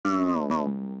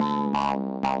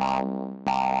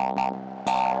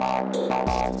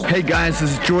Hey guys,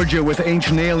 this is Georgia with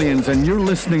Ancient Aliens, and you're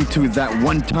listening to That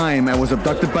One Time I Was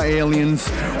Abducted by Aliens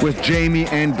with Jamie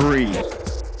and Bree.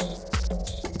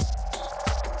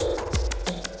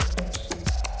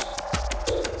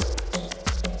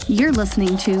 You're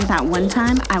listening to That One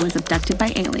Time I Was Abducted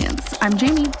by Aliens. I'm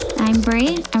Jamie. I'm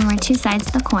Bree, and we're two sides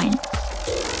of the coin.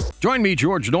 Join me,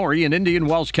 George Norrie, in Indian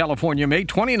Wells, California, May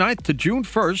 29th to June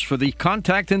 1st for the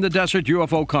Contact in the Desert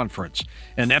UFO Conference,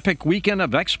 an epic weekend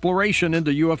of exploration into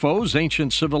UFOs,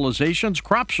 ancient civilizations,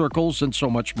 crop circles, and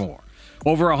so much more.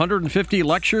 Over 150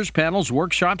 lectures, panels,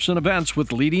 workshops, and events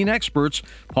with leading experts: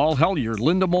 Paul Hellyer,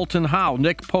 Linda Moulton Howe,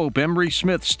 Nick Pope, Emery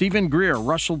Smith, Stephen Greer,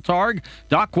 Russell Targ,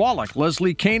 Doc Wallach,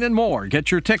 Leslie Kane, and more.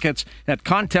 Get your tickets at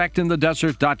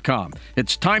contactinthedesert.com.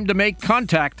 It's time to make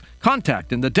contact.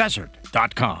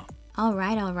 Contactinthedesert.com. All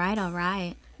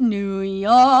right. New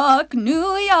York,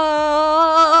 New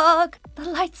York. The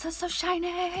lights are so shiny.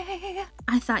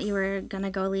 I thought you were going to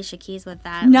go Alicia Keys with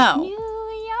that. No. New York.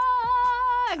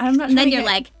 I'm not and then trying to you're get-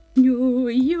 like, New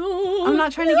York. I'm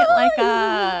not trying to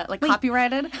get Wait.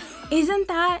 copyrighted. Isn't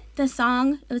that the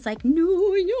song? It was like,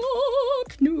 New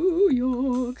York, New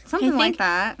York. Something I like think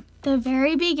that. the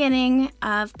very beginning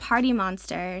of Party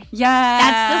Monster. Yeah.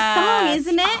 That's the song,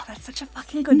 isn't it? Oh, that's such a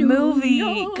fucking good movie.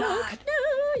 York, God.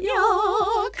 New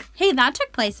York. Hey, that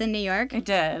took place in New York. It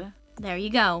did. There you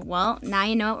go. Well, now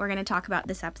you know what we're going to talk about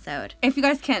this episode. If you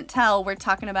guys can't tell, we're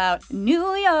talking about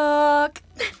New York.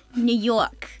 New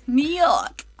York. New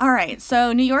York. All right,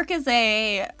 so New York is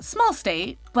a small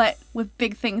state, but with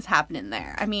big things happening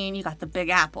there. I mean, you got the Big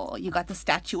Apple, you got the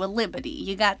Statue of Liberty,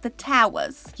 you got the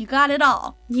towers, you got it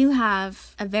all. You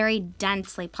have a very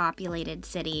densely populated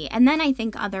city, and then I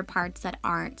think other parts that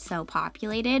aren't so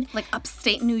populated. Like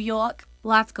upstate New York.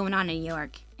 Lots going on in New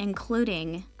York,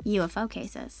 including UFO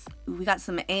cases. We got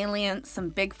some aliens,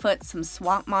 some Bigfoot, some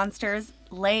swamp monsters.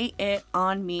 Lay it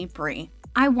on me, Bree.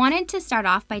 I wanted to start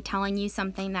off by telling you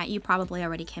something that you probably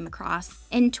already came across.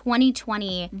 In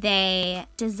 2020, they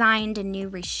designed a new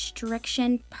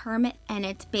restriction permit, and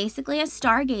it's basically a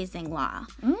stargazing law.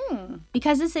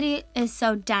 Because the city is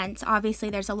so dense, obviously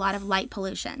there's a lot of light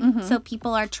pollution. So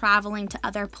people are traveling to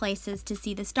other places to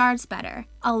see the stars better.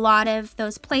 A lot of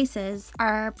those places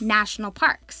are national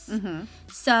parks.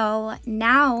 So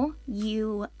now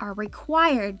you are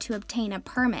required to obtain a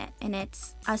permit, and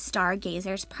it's a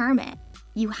stargazer's permit.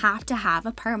 You have to have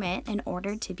a permit in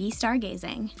order to be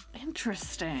stargazing.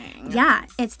 Interesting. Yeah,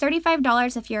 it's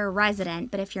 $35 if you're a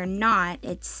resident, but if you're not,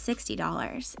 it's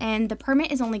 $60. And the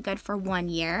permit is only good for 1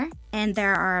 year, and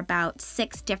there are about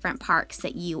 6 different parks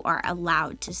that you are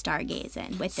allowed to stargaze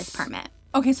in with this permit.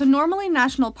 Okay, so normally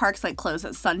national parks close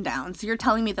at sundown. So you're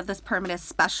telling me that this permit is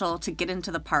special to get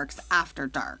into the parks after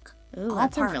dark. Ooh, All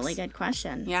that's parks. a really good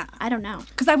question. Yeah. I don't know.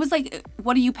 Because I was like,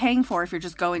 what are you paying for if you're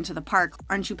just going to the park?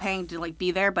 Aren't you paying to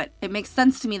be there? But it makes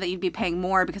sense to me that you'd be paying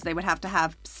more because they would have to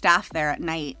have staff there at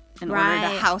night in order to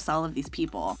Right. house all of these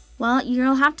people. Well,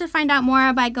 you'll have to find out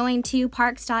more by going to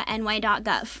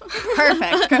parks.ny.gov.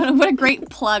 Perfect. What a great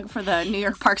plug for the New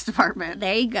York Parks Department.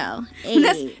 There you go.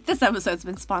 Hey. This episode's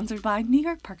been sponsored by New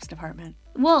York Parks Department.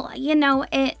 Well,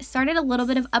 it started a little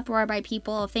bit of uproar by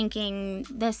people thinking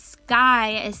the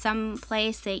sky is some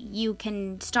place that you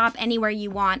can stop anywhere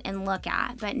you want and look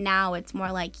at. But now it's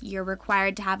more like you're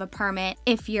required to have a permit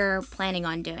if you're planning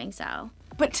on doing so.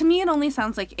 But to me, it only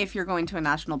sounds like if you're going to a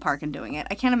national park and doing it.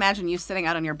 I can't imagine you sitting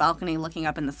out on your balcony looking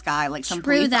up in the sky like some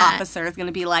True police that. officer is going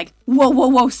to be like,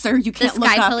 whoa, sir, you can't look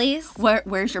sky up. police?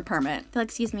 Where's your permit? They're like,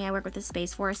 excuse me, I work with the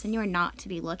Space Force, and you are not to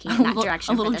be looking in that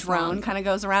direction. A little for this drone long. kind of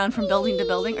goes around from building to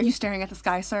building. Are you staring at the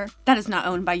sky, sir? That is not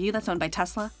owned by you. That's owned by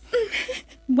Tesla.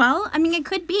 Well, I mean, it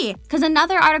could be. Because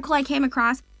another article I came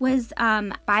across was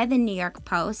by the New York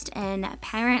Post, and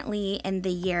apparently in the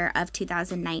year of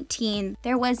 2019,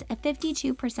 there was a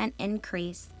 52%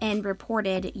 increase in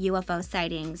reported UFO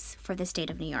sightings for the state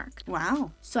of New York.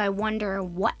 Wow. So I wonder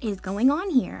what is going on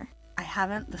here. I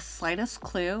haven't the slightest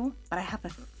clue, but I have a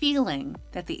feeling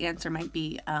that the answer might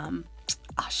be,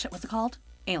 what's it called?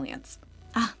 Aliens.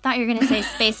 Thought you were going to say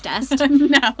space dust.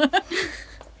 No.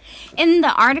 In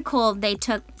the article, they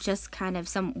took just kind of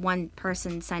some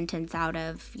one-person sentence out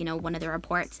of, one of the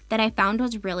reports that I found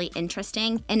was really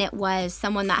interesting. And it was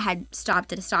someone that had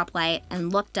stopped at a stoplight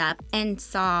and looked up and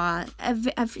saw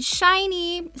a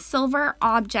shiny silver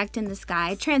object in the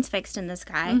sky, transfixed in the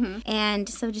sky. And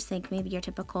so just think maybe your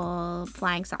typical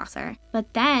flying saucer.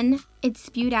 But then it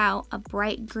spewed out a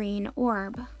bright green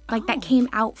orb. like that came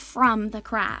out from the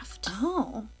craft.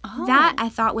 Oh. That I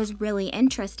thought was really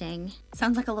interesting.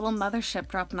 Sounds like a little mothership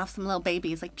dropping off some little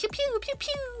babies, like pew, pew, pew,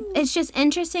 pew. It's just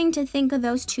interesting to think of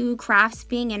those two crafts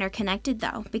being interconnected,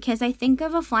 though, because I think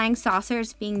of a flying saucer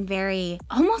as being very,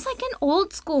 almost like an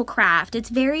old school craft. It's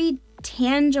very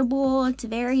tangible, it's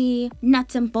very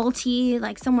nuts and bolty,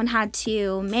 like someone had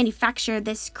to manufacture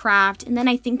this craft. And then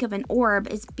I think of an orb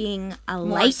as being a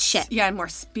light ship. Yeah, and more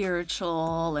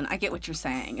spiritual, and I get what you're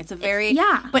saying. It's a very...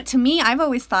 Yeah. But to me, I've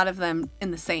always thought of them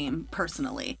in the same,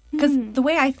 personally. Because the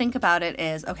way I think about it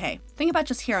is, okay, think about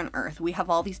just here on Earth. We have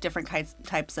all these different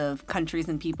types of countries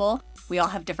and people. We all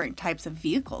have different types of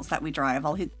vehicles that we drive,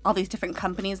 all these different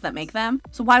companies that make them.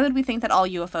 So why would we think that all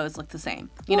UFOs look the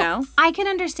same, you know? I can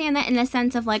understand that in the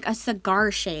sense of like a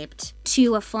cigar shaped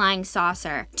to a flying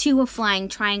saucer to a flying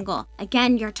triangle.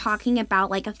 Again, you're talking about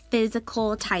like a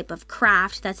physical type of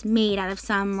craft that's made out of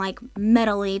some like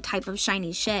metal-y type of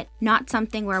shiny shit, not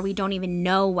something where we don't even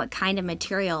know what kind of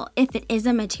material, if it is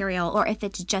a material or if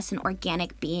it's just an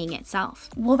organic being itself.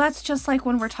 Well, that's just like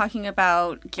when we're talking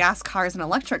about gas cars and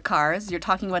electric cars, you're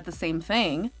talking about the same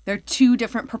thing. They're two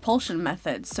different propulsion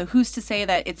methods. So who's to say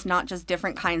that it's not just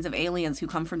different kinds of aliens who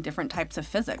come from different types of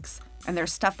physics? And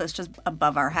there's stuff that's just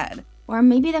above our head. Or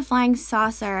maybe the flying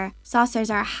saucers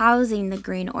are housing the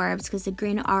green orbs because the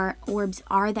green orbs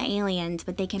are the aliens,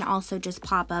 but they can also just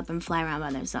pop up and fly around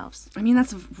by themselves. I mean,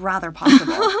 that's rather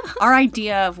possible. Our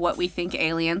idea of what we think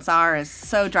aliens are is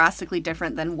so drastically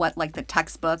different than what like the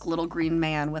textbook little green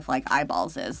man with like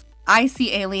eyeballs is. I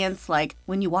see aliens like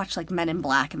when you watch like Men in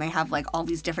Black and they have like all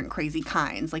these different crazy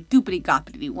kinds, like goopity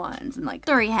goppity ones and like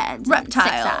 3 heads,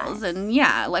 reptiles and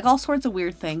yeah, like all sorts of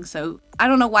weird things. So I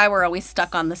don't know why we're always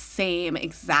stuck on the same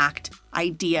exact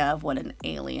idea of what an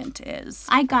alien is.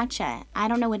 I gotcha. I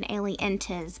don't know what an alien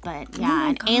is, but yeah,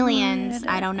 an aliens,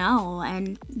 I don't know.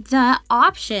 And the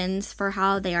options for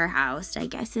how they are housed, I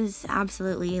guess, is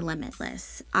absolutely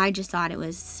limitless. I just thought it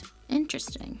was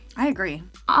interesting. I agree.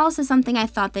 Also, something I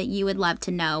thought that you would love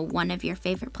to know, one of your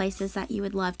favorite places that you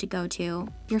would love to go to,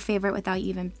 your favorite without you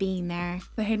even being there.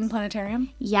 The Hayden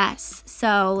Planetarium? Yes.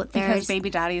 So there's... Because Baby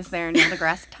Daddy is there, Neil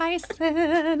deGrasse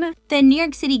Tyson. The New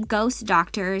York City ghost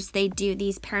doctors, they do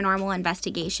these paranormal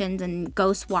investigations and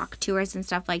ghost walk tours and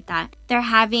stuff like that. They're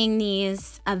having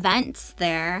these events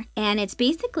there, and it's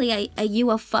basically a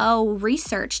UFO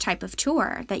research type of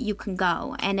tour that you can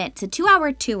go. And it's a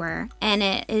 2-hour tour, and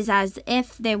it is as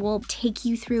if they will take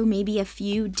you through maybe a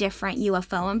few different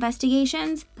UFO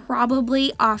investigations,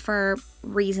 probably offer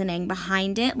reasoning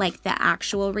behind it, like the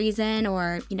actual reason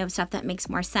or, you know, stuff that makes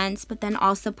more sense, but then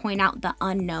also point out the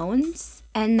unknowns.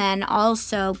 And then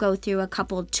also go through a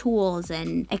couple tools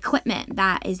and equipment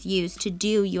that is used to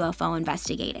do UFO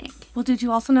investigating. Well, did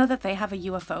you also know that they have a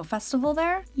UFO festival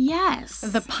there? Yes.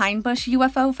 The Pine Bush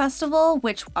UFO Festival,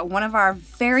 which one of our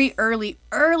very early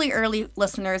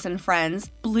listeners and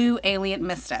friends, Blue Alien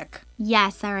Mystic.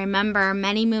 Yes, I remember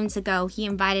many moons ago he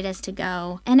invited us to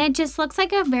go. And it just looks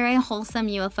like a very wholesome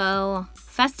UFO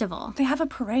festival. They have a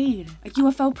parade, a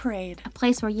UFO parade. A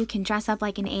place where you can dress up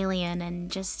like an alien and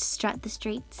just strut the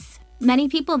streets. Many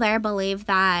people there believe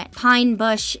that Pine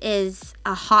Bush is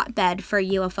a hotbed for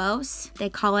UFOs. They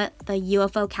call it the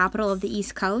UFO capital of the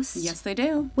East Coast. Yes, they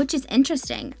do. Which is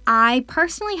interesting. I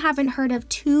personally haven't heard of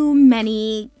too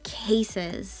many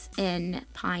cases in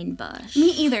Pine Bush. Me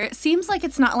either. It seems like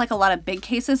it's not like a lot of big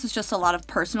cases. It's just a lot of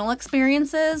personal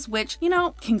experiences, which, you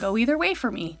know, can go either way for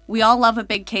me. We all love a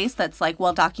big case that's like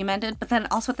well documented, but then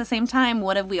also at the same time,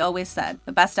 what have we always said?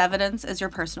 The best evidence is your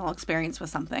personal experience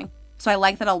with something. So I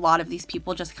like that a lot of these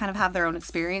people just kind of have their own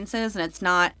experiences and it's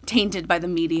not tainted by the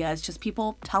media. It's just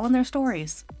people telling their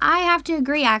stories. I have to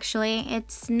agree, actually.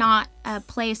 It's not a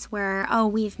place where, oh,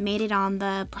 we've made it on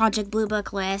the Project Blue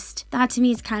Book list. That to me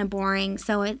is kind of boring.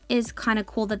 So it is kind of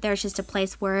cool that there's just a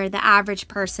place where the average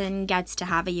person gets to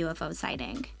have a UFO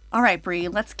sighting. All right, Bree,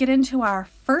 let's get into our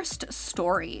first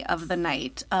story of the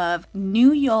night of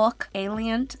New York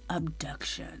alien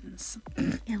abductions.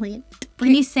 Alien.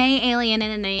 When you say alien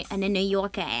in a New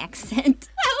Yorker accent,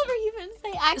 I don't even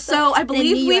say accent. So I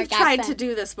believe we've tried to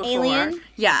do this before. Alien?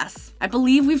 Yes. I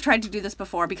believe we've tried to do this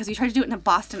before because we tried to do it in a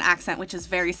Boston accent, which is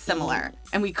very similar.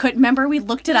 And we couldn't remember, we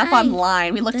looked it up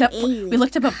online. We looked up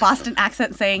a Boston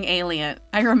accent saying alien.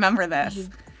 I remember this.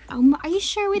 Are you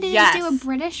sure we didn't do a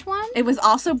British one? It was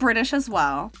also British as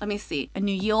well. Let me see. A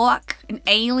New York, an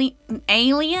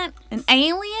alien.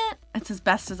 That's as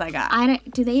best as I got.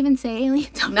 Do they even say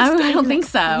aliens? No, I don't think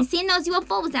so. Have you seen those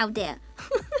UFOs out there?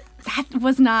 That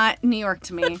was not New York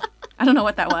to me. I don't know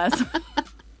what that was.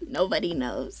 Nobody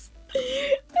knows.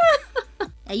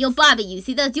 Hey, yo, Bobby, you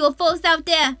see those UFOs out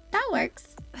there? That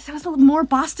works. was more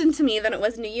Boston to me than it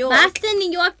was New York. Boston,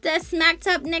 New York, they're smacked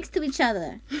up next to each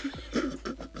other.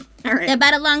 All right. They're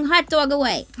about a long hot dog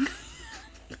away.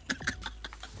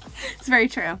 It's very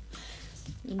true.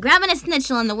 You're grabbing a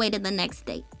snitchel on the way to the next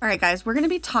date. All right, guys, we're going to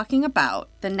be talking about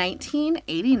the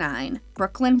 1989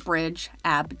 Brooklyn Bridge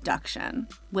abduction,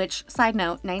 which, side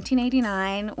note,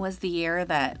 1989 was the year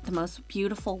that the most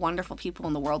beautiful, wonderful people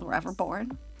in the world were ever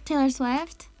born. Taylor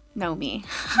Swift? No, me.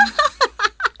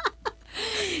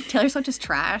 Taylor Swift is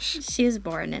trash. She was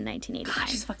born in 1989.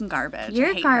 She's fucking garbage. You're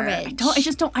I hate her. garbage. I don't.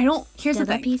 Here's Still the a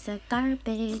thing. piece of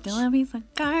garbage. Still a piece of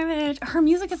garbage. Her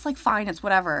music is like fine. It's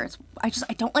whatever. I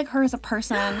don't like her as a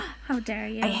person. How dare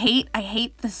you? I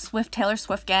hate the Taylor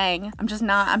Swift gang. I'm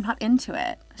not into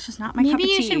it. It's just not my cup of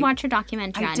Maybe you tea. should watch her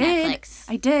documentary on Netflix.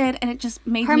 I did, and it just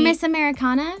made Her me. Miss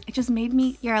Americana? It just made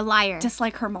me You're a liar.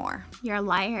 dislike her more. You're a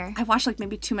liar. I watched like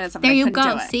maybe 2 minutes of it. There I you couldn't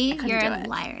go. do it. See? I couldn't You're do a it.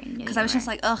 liar. Because I was just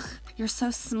like, ugh, you're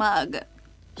so smug.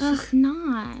 She's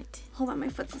not. Hold on, my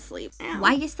foot's asleep. Ow.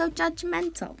 Why are you so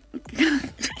judgmental?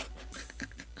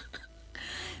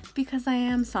 Because I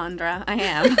am, Sandra. I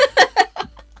am.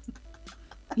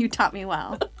 You taught me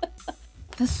well.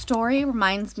 The story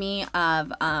reminds me of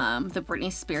the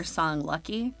Britney Spears song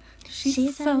Lucky.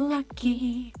 She's so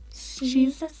lucky.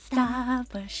 She's a star,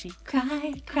 but she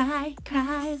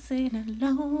cries in a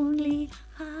lonely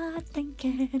heart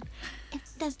thinking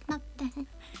If there's nothing.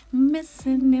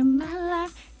 missing in my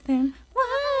life, then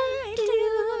why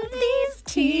do these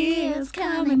tears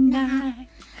come at night?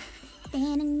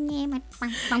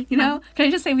 You know, can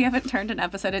I just say we haven't turned an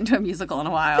episode into a musical in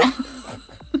a while?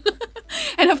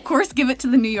 And of course, give it to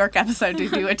the New York episode to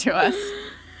do it to us.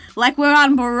 Like we're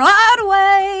on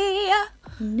Broadway.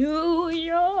 New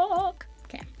York.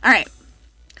 Okay, All right.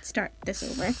 start this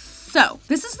over. So,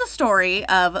 this is the story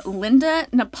of Linda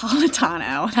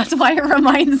Napolitano. That's why it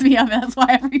reminds me of it. That's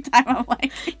why every time I'm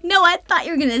like, No, I thought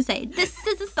you were gonna say this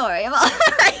is the story of all.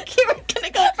 You were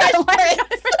gonna go Fresh Prince.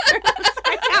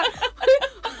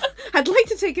 I'd like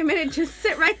to take a minute, just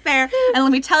sit right there, and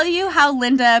let me tell you how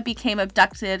Linda became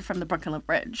abducted from the Brooklyn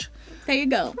Bridge. There you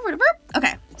go.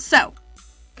 Okay, so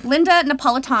Linda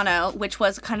Napolitano, which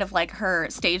was kind of like her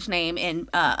stage name in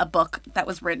a book that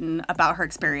was written about her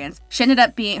experience, she ended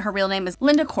up being, her real name is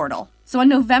Linda Cordell. So on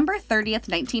November 30th,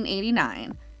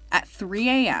 1989, at 3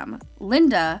 a.m.,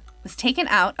 Linda was taken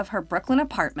out of her Brooklyn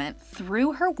apartment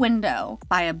through her window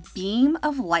by a beam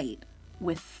of light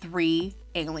with 3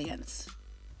 aliens.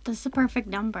 That's the perfect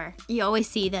number. You always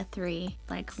see the 3,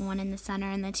 like 1 in the center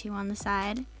and the 2 on the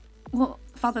side. Well,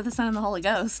 Father, the Son, and the Holy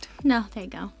Ghost. No, there you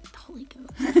go. The Holy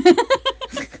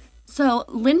Ghost. So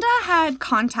Linda had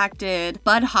contacted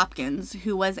Bud Hopkins,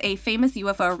 who was a famous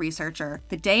UFO researcher,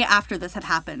 the day after this had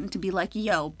happened to be like,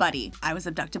 yo, buddy, I was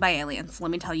abducted by aliens.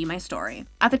 Let me tell you my story.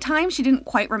 At the time, she didn't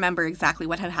quite remember exactly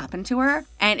what had happened to her,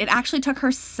 and it actually took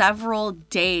her several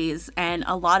days and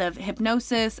a lot of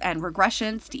hypnosis and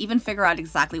regressions to even figure out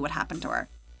exactly what happened to her.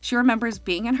 She remembers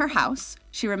being in her house,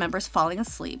 she remembers falling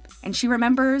asleep, and she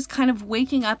remembers kind of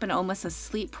waking up in almost a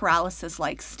sleep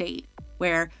paralysis-like state,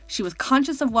 where she was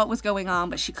conscious of what was going on,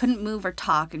 but she couldn't move or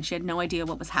talk, and she had no idea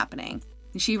what was happening.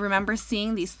 And she remembers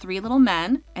seeing these 3 little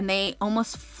men, and they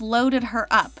almost floated her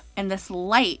up, and this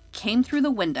light came through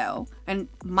the window, and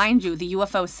mind you, the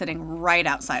UFO is sitting right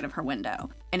outside of her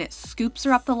window. And it scoops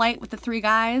her up the light with the 3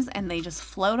 guys, and they just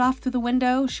float off through the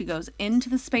window. She goes into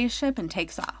the spaceship and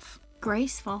takes off.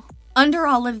 Graceful. Under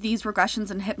all of these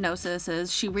regressions and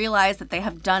hypnosises, she realized that they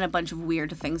have done a bunch of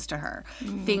weird things to her.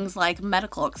 Things like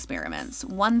medical experiments.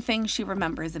 One thing she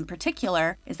remembers in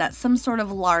particular is that some sort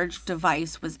of large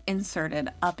device was inserted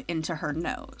up into her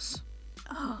nose.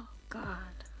 Oh, God.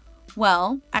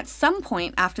 Well, at some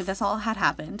point after this all had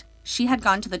happened, she had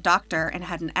gone to the doctor and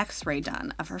had an x-ray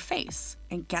done of her face.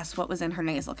 And guess what was in her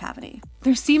nasal cavity?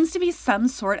 There seems to be some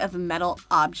sort of metal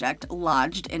object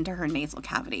lodged into her nasal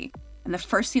cavity. And the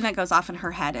first thing that goes off in her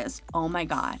head is, oh my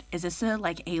God, is this a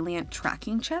alien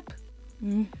tracking chip?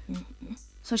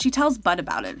 So she tells Bud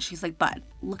about it. She's like, Bud,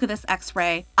 look at this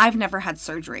x-ray. I've never had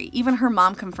surgery. Even her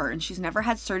mom confirmed she's never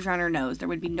had surgery on her nose. There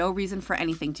would be no reason for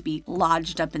anything to be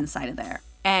lodged up inside of there.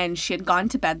 And she had gone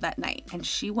to bed that night, and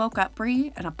she woke up,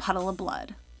 Bree, in a puddle of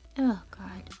blood. Oh,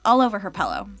 God. All over her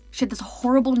pillow. She had this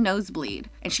horrible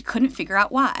nosebleed, and she couldn't figure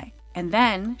out why. And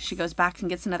then she goes back and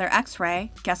gets another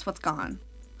x-ray. Guess what's gone?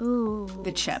 Ooh.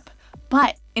 The chip.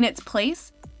 But in its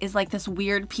place is this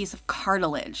weird piece of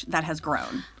cartilage that has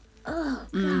grown. Oh,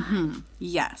 God.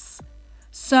 Yes.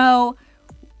 So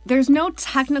there's no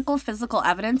technical physical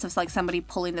evidence of somebody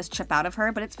pulling this chip out of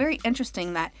her, but it's very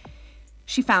interesting that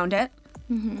she found it.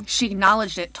 She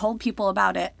acknowledged it, told people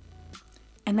about it,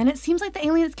 And then it seems like the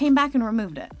aliens came back and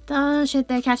removed it. Oh shit,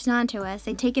 they're catching on to us.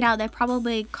 They take it out. They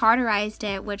probably cauterized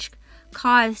it, which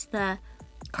caused the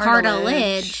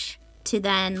cartilage to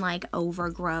then like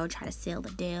overgrow, try to seal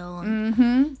the deal.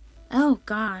 Mm-hmm. Oh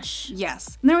gosh.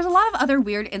 Yes. And there was a lot of other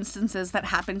weird instances that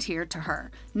happened here to her.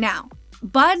 Now,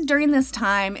 Bud during this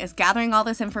time is gathering all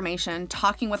this information,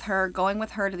 talking with her, going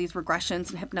with her to these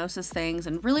regressions and hypnosis things,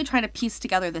 and really trying to piece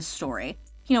together this story.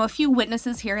 You know, a few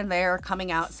witnesses here and there are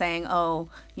coming out saying, oh,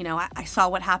 you know, I saw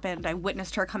what happened. I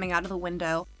witnessed her coming out of the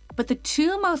window. But the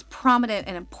two most prominent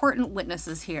and important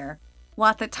witnesses here,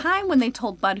 well, at the time when they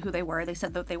told Bud who they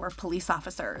said that they were police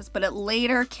officers, but it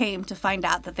later came to find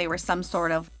out that they were some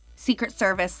sort of Secret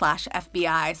Service /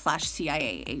 FBI /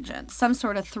 CIA agent, some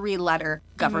sort of 3-letter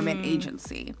government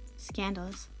agency.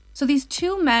 Scandalous. So these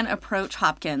two men approach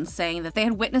Hopkins saying that they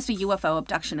had witnessed a UFO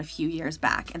abduction a few years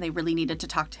back and they really needed to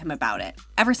talk to him about it.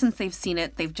 Ever since they've seen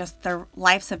it, their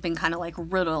lives have been kind of like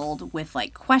riddled with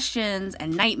like questions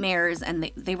and nightmares, and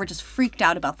they were just freaked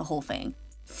out about the whole thing.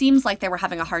 Seems like they were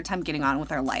having a hard time getting on with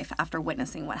their life after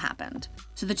witnessing what happened.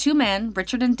 So the two men,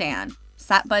 Richard and Dan,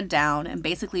 sat Bud down and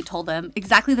basically told him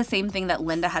exactly the same thing that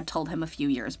Linda had told him a few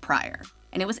years prior.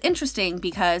 And it was interesting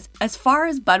because as far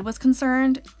as Bud was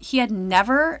concerned, he had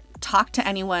never talked to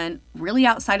anyone really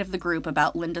outside of the group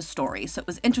about Linda's story. So it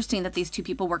was interesting that these two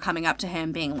people were coming up to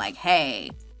him being like,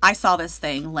 hey, I saw this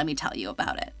thing, let me tell you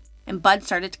about it. And Bud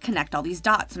started to connect all these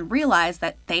dots and realize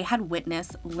that they had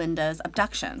witnessed Linda's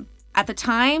abduction. At the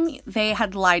time, they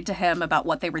had lied to him about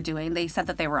what they were doing. They said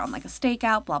that they were on like a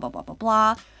stakeout, blah, blah, blah, blah,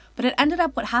 blah. But it ended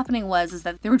up what happening was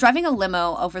that they were driving a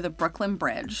limo over the Brooklyn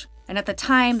Bridge. And at the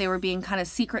time, they were being kind of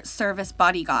Secret Service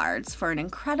bodyguards for an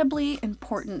incredibly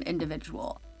important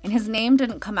individual. And his name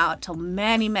didn't come out till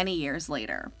many, many years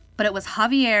later. But it was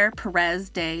Javier Perez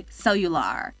de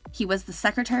Celular. He was the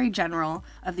Secretary General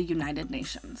of the United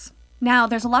Nations. Now,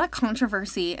 there's a lot of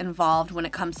controversy involved when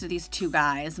it comes to these two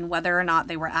guys and whether or not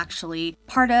they were actually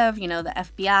part of, the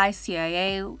FBI,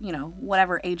 CIA,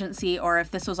 whatever agency, or if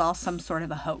this was all some sort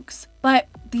of a hoax. But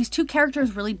these two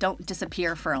characters really don't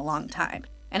disappear for a long time.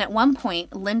 And at one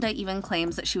point, Linda even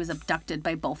claims that she was abducted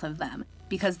by both of them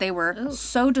because they were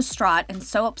so distraught and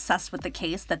so obsessed with the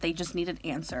case that they just needed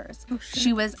answers. Oh, shit.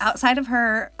 She was outside of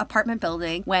her apartment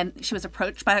building when she was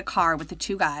approached by a car with the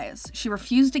two guys. She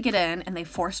refused to get in and they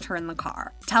forced her in the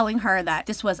car, telling her that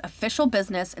this was official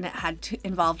business and it had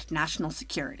involved national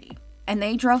security. And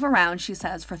they drove around, she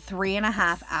says, for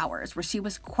 3.5 hours where she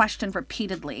was questioned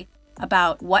repeatedly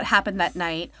about what happened that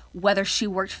night, whether she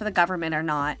worked for the government or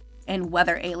not, and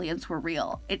whether aliens were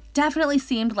real. It definitely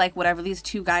seemed like whatever these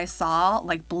two guys saw,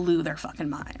 blew their fucking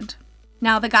mind.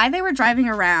 Now, the guy they were driving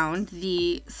around,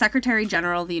 the Secretary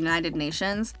General of the United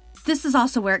Nations, this is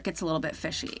also where it gets a little bit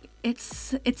fishy.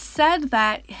 It's said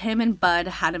that him and Bud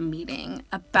had a meeting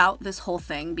about this whole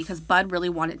thing because Bud really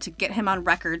wanted to get him on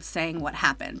record saying what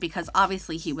happened because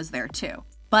obviously he was there too.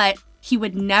 But he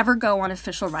would never go on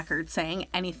official record saying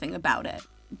anything about it.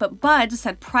 But Bud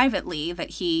said privately that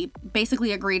he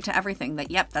basically agreed to everything, that,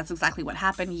 yep, that's exactly what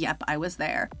happened. Yep, I was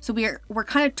there. So we're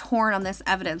kind of torn on this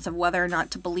evidence of whether or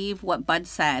not to believe what Bud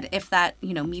said, if that,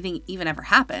 meeting even ever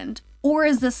happened. Or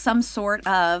is this some sort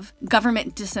of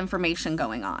government disinformation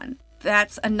going on?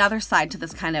 That's another side to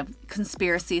this kind of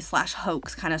conspiracy /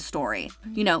 hoax kind of story.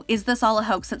 Is this all a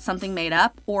hoax that's something made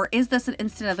up? Or is this an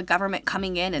instance of the government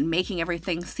coming in and making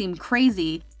everything seem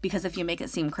crazy? Because if you make it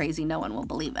seem crazy, no one will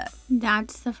believe it.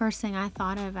 That's the first thing I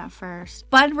thought of at first.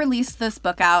 Bud released this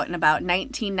book out in about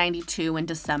 1992 in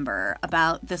December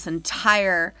about this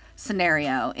entire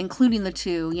scenario, including the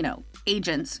two,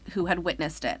 agents who had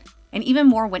witnessed it. And even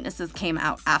more witnesses came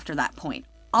out after that point.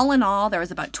 All in all, there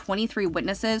was about 23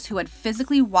 witnesses who had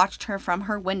physically watched her from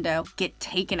her window get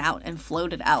taken out and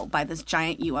floated out by this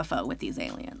giant UFO with these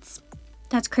aliens.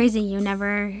 That's crazy. You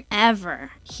never,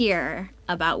 ever hear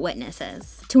about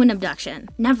witnesses to an abduction.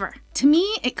 Never. To me,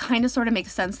 it kind of sort of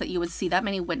makes sense that you would see that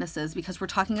many witnesses because we're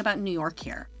talking about New York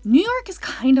here. New York is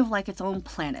kind of like its own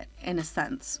planet, in a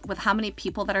sense, with how many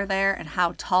people that are there and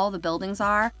how tall the buildings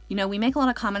are. We make a lot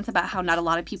of comments about how not a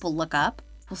lot of people look up.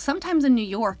 Well, sometimes in New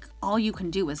York, all you can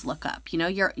do is look up.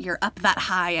 You're up that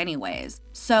high anyways.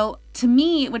 So to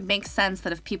me, it would make sense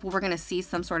that if people were going to see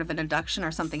some sort of an abduction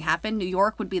or something happen, New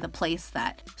York would be the place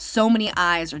that so many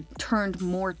eyes are turned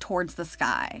more towards the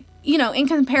sky. In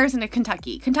comparison to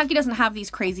Kentucky. Kentucky doesn't have these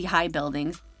crazy high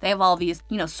buildings. They have all these,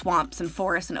 swamps and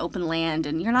forests and open land,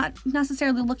 and you're not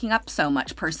necessarily looking up so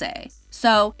much per se.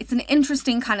 So it's an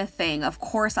interesting kind of thing. Of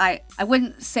course, I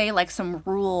wouldn't say some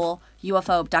rural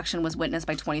UFO abduction was witnessed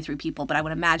by 23 people, but I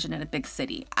would imagine in a big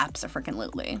city,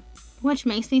 abso-freaking-lutely. Which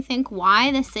makes me think,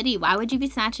 why the city? Why would you be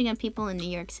snatching up people in New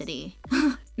York City?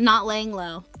 Not laying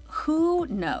low. Who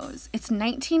knows? It's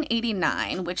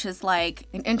 1989, which is like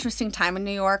an interesting time in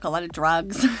New York. A lot of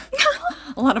drugs,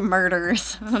 a lot of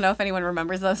murders. I don't know if anyone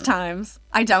remembers those times.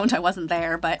 I don't. I wasn't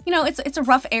there. But, you know, it's a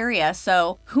rough area.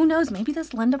 So who knows? Maybe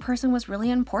this Linda person was really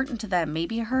important to them.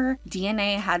 Maybe her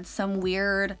DNA had some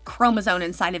weird chromosome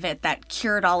inside of it that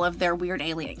cured all of their weird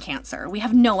alien cancer. We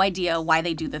have no idea why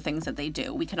they do the things that they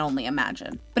do. We can only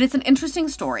imagine. But it's an interesting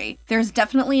story. There's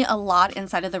definitely a lot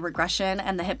inside of the regression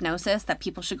and the hypnosis that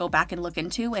people should go back and look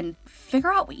into and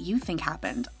figure out what you think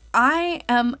happened. I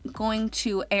am going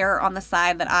to err on the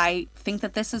side that I think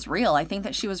that this is real. I think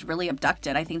that she was really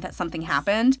abducted. I think that something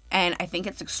happened, and I think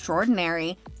it's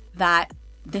extraordinary that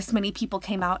this many people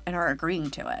came out and are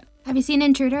agreeing to it. Have you seen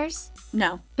Intruders?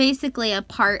 No. Basically, a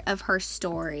part of her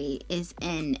story is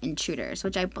in Intruders,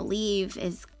 which I believe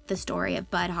is the story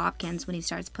of Bud Hopkins when he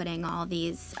starts putting all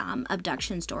these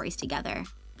abduction stories together.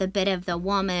 The bit of the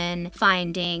woman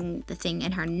finding the thing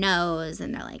in her nose,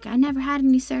 and they're like, I never had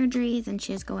any surgeries, and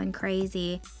she's going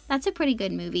crazy. That's a pretty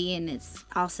good movie, and it's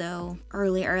also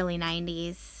early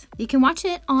 90s. You can watch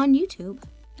it on YouTube.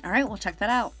 All right, we'll check that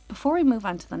out. Before we move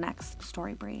on to the next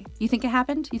story, Brie, you think it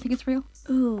happened? You think it's real?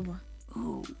 Ooh.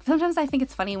 Sometimes I think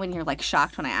it's funny when you're like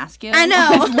shocked when I ask you. I know.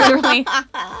 It's literally,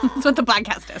 that's what the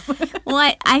podcast is.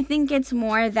 Well, I think it's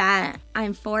more that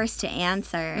I'm forced to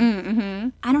answer. Mm-hmm.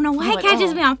 I don't know why it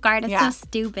catches me off guard. It's Yeah. so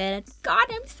stupid. God,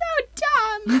 I'm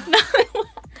so dumb.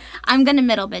 I'm gonna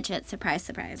middle bitch it. Surprise,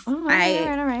 surprise. All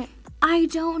right. I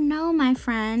don't know, my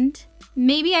friend.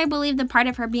 Maybe I believe the part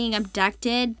of her being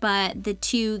abducted, but the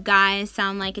two guys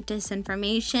sound like a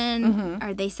disinformation,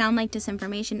 or they sound like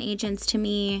disinformation agents to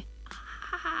me.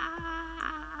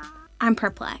 I'm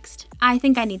perplexed. I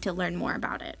think I need to learn more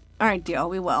about it. All right, deal.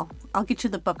 We will. I'll get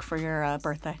you the book for your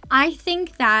birthday. I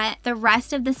think that the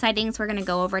rest of the sightings we're going to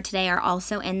go over today are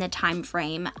also in the time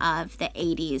frame of the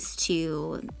 80s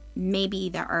to maybe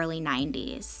the early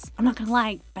 90s. I'm not going to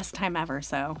lie. Best time ever,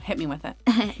 so hit me with it.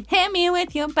 Hit me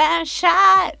with your best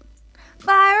shot.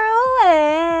 Fire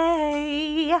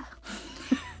away.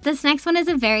 This next one is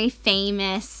a very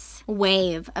famous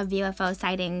wave of UFO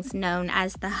sightings known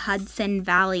as the Hudson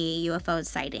Valley UFO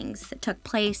sightings. It took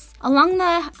place along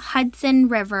the Hudson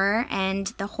River and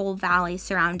the whole valley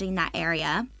surrounding that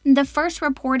area. The first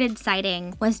reported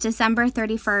sighting was December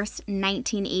 31st,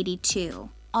 1982.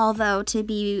 Although, to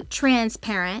be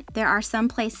transparent, there are some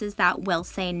places that will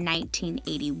say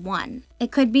 1981. It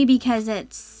could be because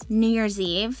it's New Year's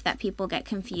Eve that people get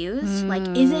confused. Like,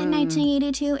 is it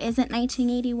 1982? Is it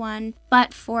 1981?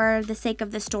 But for the sake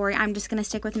of the story, I'm just going to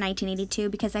stick with 1982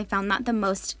 because I found that the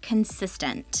most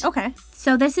consistent. Okay.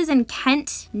 So this is in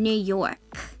Kent, New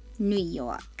York. New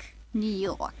York.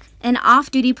 An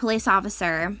off-duty police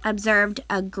officer observed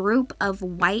a group of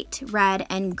white, red,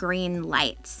 and green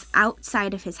lights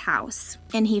outside of his house.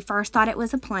 And he first thought it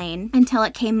was a plane until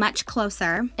it came much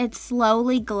closer. It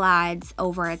slowly glides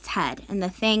over its head, and the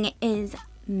thing is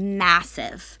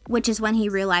massive, which is when he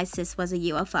realized this was a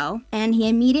UFO. And he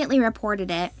immediately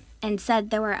reported it and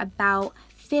said there were about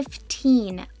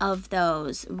 15 of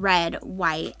those red,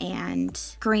 white, and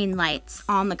green lights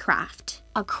on the craft.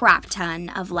 A crap ton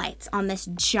of lights on this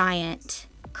giant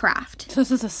craft. So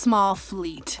this is a small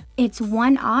fleet. It's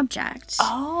one object.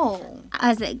 Oh.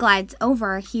 As it glides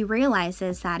over, he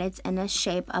realizes that it's in the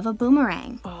shape of a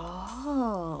boomerang.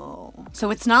 Oh.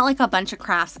 So it's not like a bunch of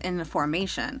crafts in the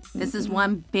formation. This is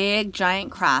one big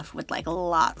giant craft with like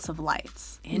lots of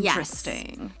lights.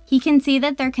 Interesting. Yes. He can see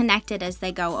that they're connected as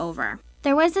they go over.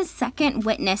 There was a second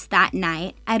witness that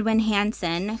night, Edwin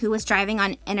Hansen, who was driving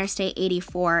on Interstate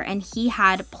 84, and he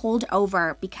had pulled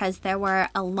over because there were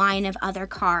a line of other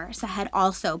cars that had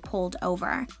also pulled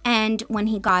over. And when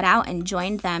he got out and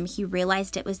joined them, he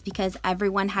realized it was because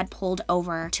everyone had pulled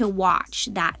over to watch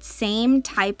that same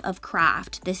type of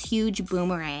craft, this huge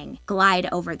boomerang, glide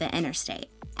over the interstate.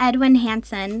 Edwin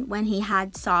Hansen, when he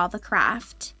had saw the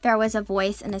craft, there was a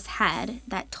voice in his head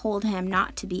that told him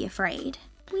not to be afraid.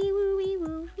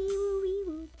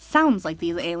 Sounds like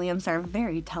these aliens are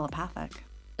very telepathic.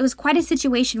 It was quite a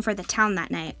situation for the town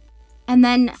that night. And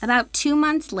then about 2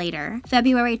 months later,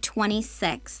 February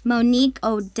 26th, Monique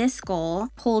O'Driscoll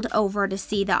pulled over to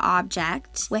see the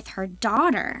object with her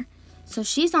daughter. So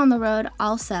she's on the road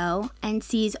also and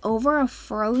sees over a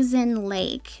frozen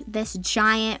lake this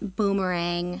giant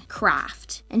boomerang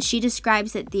craft. And she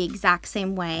describes it the exact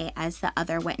same way as the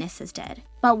other witnesses did.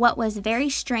 But what was very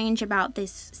strange about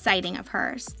this sighting of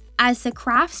hers, As the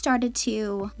craft started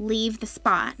to leave the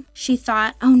spot, she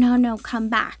thought, oh no, come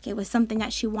back. It was something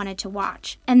that she wanted to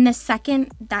watch. And the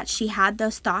second that she had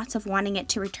those thoughts of wanting it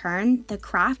to return, the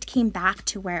craft came back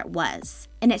to where it was.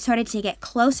 And it started to get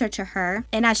closer to her.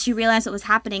 And as she realized what was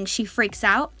happening, she freaks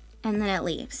out and then it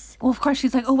leaves. Well, of course,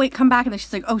 she's like, oh, wait, come back. And then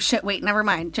she's like, oh, shit, wait, never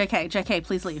mind. JK,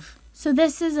 please leave. So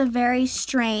this is a very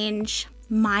strange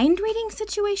mind reading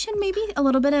situation, maybe a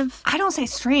little bit of... I don't say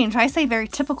strange. I say very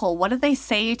typical. What do they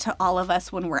say to all of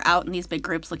us when we're out in these big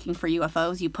groups looking for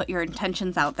UFOs? You put your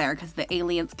intentions out there because the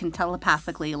aliens can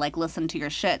telepathically, like, listen to your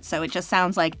shit. So it just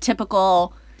sounds like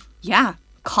typical, yeah,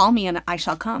 call me and I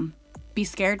shall come. Be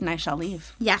scared and I shall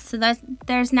leave. Yes, so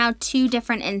there's now 2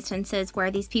 different instances where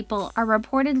these people are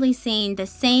reportedly seeing the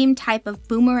same type of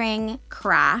boomerang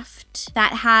craft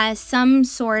that has some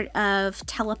sort of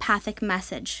telepathic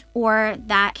message or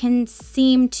that can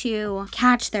seem to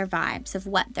catch their vibes of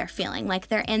what they're feeling, like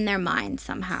they're in their mind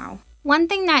somehow. One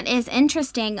thing that is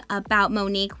interesting about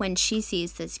Monique when she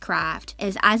sees this craft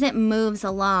is as it moves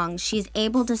along, she's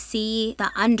able to see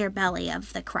the underbelly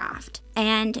of the craft.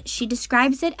 And she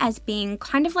describes it as being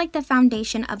kind of like the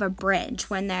foundation of a bridge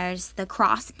when there's the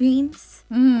cross beams.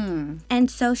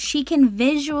 And so she can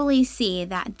visually see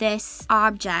that this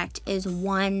object is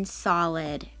one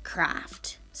solid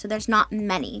craft. So there's not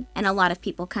many, and a lot of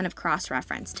people kind of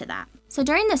cross-reference to that. So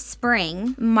during the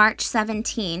spring, March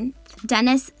 17th,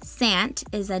 Dennis Sant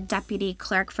is a deputy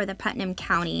clerk for the Putnam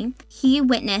County. He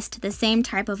witnessed the same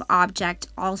type of object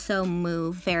also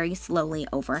move very slowly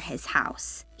over his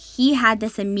house. He had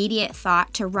this immediate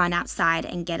thought to run outside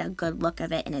and get a good look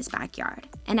of it in his backyard.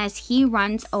 And as he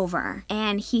runs over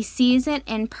and he sees it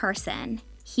in person,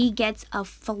 he gets a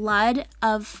flood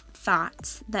of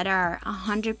thoughts that are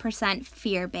 100%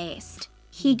 fear-based.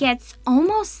 He gets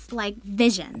almost like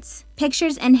visions,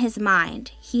 pictures in his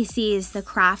mind. He sees the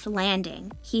craft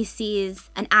landing. He sees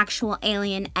an actual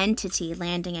alien entity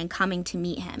landing and coming to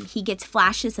meet him. He gets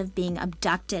flashes of being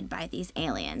abducted by these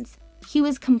aliens. He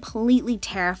was completely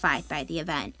terrified by the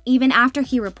event. Even after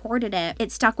he reported it,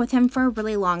 it stuck with him for a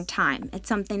really long time. It's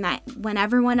something that when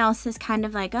everyone else is kind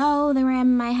of like, oh, they were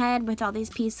in my head with all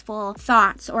these peaceful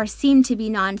thoughts or seem to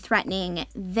be non-threatening,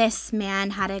 this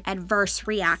man had an adverse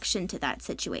reaction to that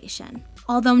situation.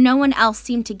 Although no one else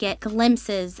seemed to get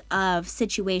glimpses of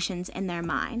situations in their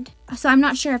mind. So I'm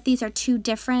not sure if these are 2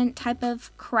 different type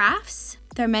of crafts.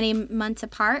 They're many months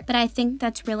apart, but I think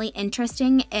that's really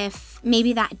interesting if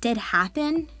maybe that did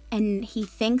happen and he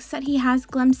thinks that he has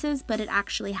glimpses, but it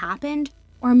actually happened.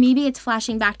 Or maybe it's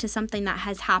flashing back to something that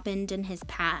has happened in his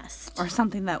past. Or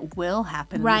something that will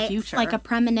happen in the future. Like a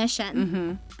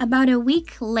premonition. About a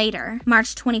week later,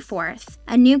 March 24th,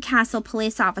 a Newcastle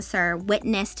police officer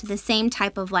witnessed the same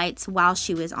type of lights while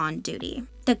she was on duty.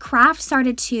 The craft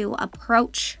started to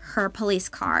approach her police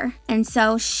car, and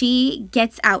so she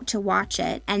gets out to watch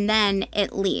it, and then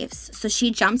it leaves. So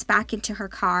she jumps back into her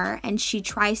car, and she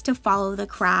tries to follow the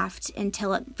craft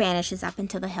until it vanishes up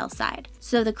into the hillside.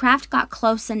 So the craft got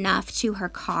close enough to her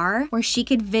car where she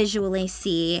could visually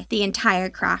see the entire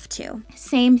craft too.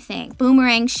 Same thing,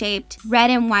 boomerang-shaped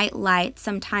red and white lights,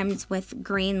 sometimes with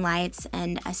green lights,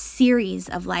 and a series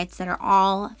of lights that are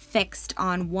all fixed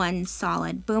on one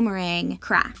solid boomerang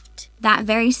craft. That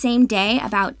very same day,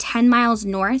 about 10 miles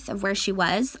north of where she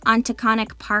was, on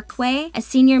Taconic Parkway, a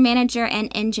senior manager and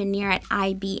engineer at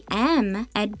IBM,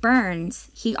 Ed Burns,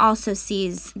 he also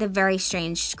sees the very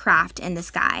strange craft in the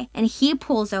sky. And he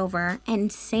pulls over,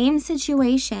 and same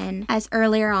situation as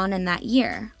earlier on in that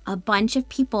year. A bunch of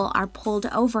people are pulled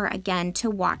over again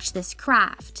to watch this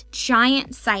craft.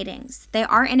 Giant sightings. They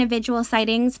are individual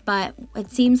sightings, but it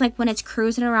seems like when it's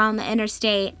cruising around the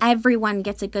interstate, everyone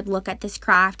gets a good look at this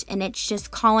craft, and it's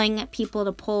just calling people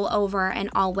to pull over and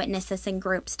all witness this in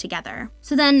groups together.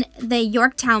 So then the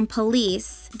Yorktown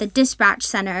police, the dispatch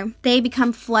center, they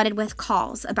become flooded with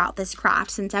calls about this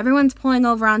craft. Since everyone's pulling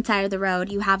over on side of the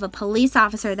road, you have a police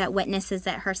officer that witnesses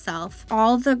it herself.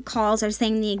 All the calls are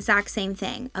saying the exact same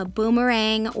thing. A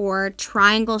boomerang or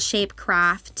triangle-shaped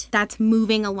craft that's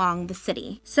moving along the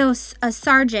city. So a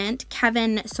sergeant,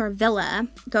 Kevin Sorvilla,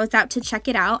 goes out to check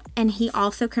it out, and he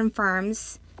also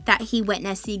confirms that he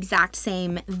witnessed the exact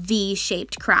same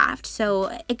V-shaped craft.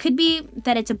 So it could be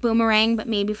that it's a boomerang, but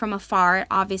maybe from afar it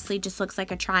obviously just looks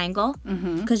like a triangle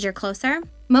because you're closer.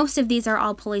 Most of these are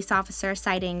all police officer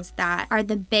sightings that are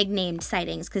the big named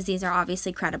sightings because these are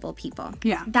obviously credible people.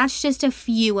 Yeah. That's just a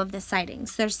few of the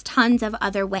sightings. There's tons of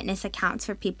other witness accounts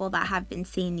for people that have been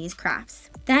seeing these crafts.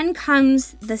 Then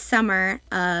comes the summer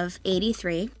of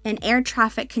 '83. An air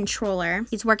traffic controller,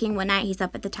 he's working one night, he's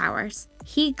up at the towers.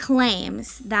 He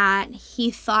claims that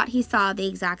he thought he saw the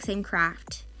exact same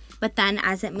craft, But then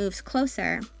as it moves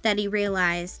closer, that he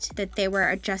realized that they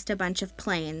were just a bunch of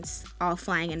planes all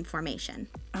flying in formation.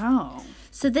 Oh.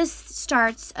 So this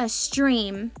starts a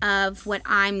stream of what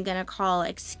I'm going to call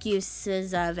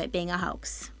excuses of it being a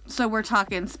hoax. So we're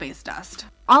talking space dust.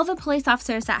 All the police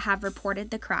officers that have reported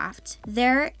the craft,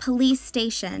 their police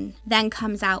station then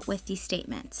comes out with these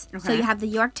statements. Okay. So you have the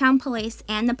Yorktown Police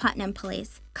and the Putnam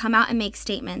Police come out and make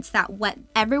statements that what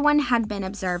everyone had been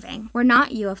observing were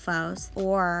not UFOs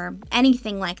or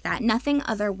anything like that. Nothing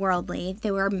otherworldly.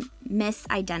 They were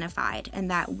misidentified, and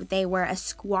that they were a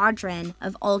squadron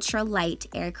of ultralight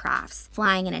aircrafts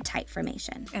flying in a tight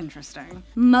formation. Interesting.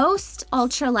 Most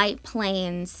ultralight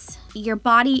planes, your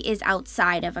body is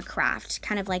outside of a craft,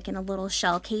 kind of like in a little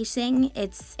shell casing.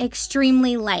 It's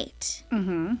extremely light.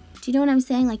 Mm-hmm. Do you know what I'm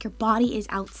saying? Like your body is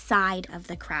outside of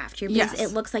the craft. Yes.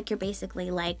 It looks like you're basically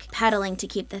like pedaling to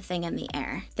keep the thing in the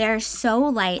air. They're so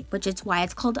light, which is why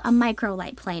it's called a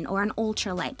microlight plane or an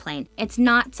ultralight plane. It's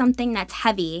not something that's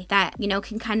heavy that,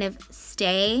 can kind of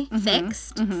stay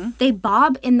fixed. Mm-hmm. They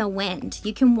bob in the wind.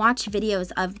 You can watch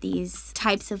videos of these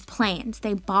types of planes.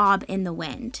 They bob in the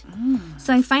wind.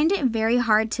 So I find it very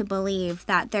hard to believe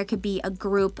that there could be a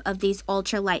group of these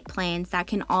ultralight planes that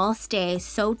can all stay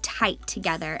so tight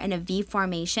together in a V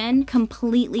formation,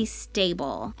 completely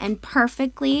stable, and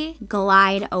perfectly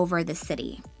glide over the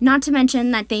city. Not to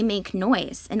mention that they make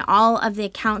noise, and all of the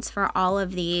accounts for all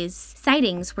of these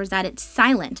sightings was that it's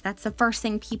silent. That's the first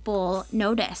thing people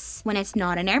notice when it's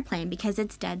not an airplane, because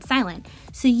it's dead silent.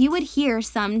 So you would hear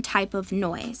some type of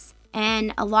noise.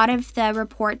 And a lot of the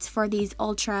reports for these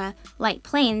ultra light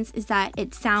planes is that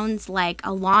it sounds like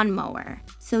a lawnmower.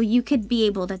 So you could be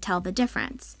able to tell the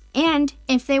difference. And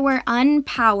if they were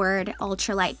unpowered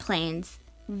ultralight planes,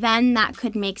 then that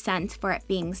could make sense for it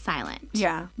being silent.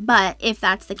 Yeah. But if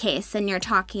that's the case, then you're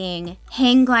talking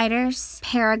hang gliders,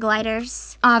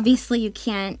 paragliders. Obviously, you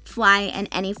can't fly in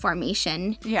any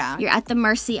formation. Yeah. You're at the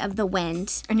mercy of the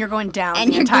wind. And you're going down And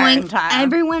the you're entire going, time.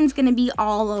 everyone's going to be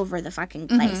all over the fucking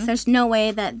place. There's no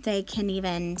way that they can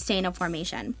even stay in a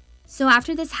formation. So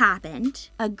after this happened,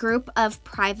 a group of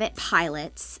private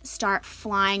pilots start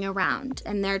flying around,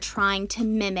 and they're trying to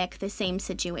mimic the same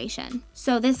situation.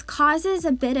 So this causes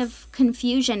a bit of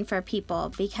confusion for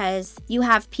people, because you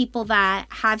have people that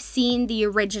have seen the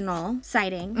original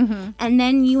sighting, and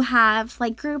then you have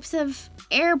like groups of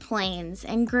airplanes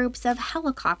and groups of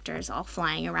helicopters all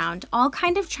flying around, all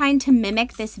kind of trying to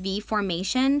mimic this V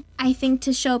formation. I think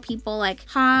to show people like,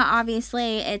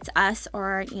 obviously it's us,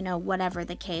 or, whatever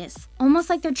the case. Almost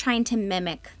like they're trying to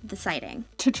mimic the sighting.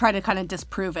 To try to kind of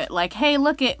disprove it. Like, hey,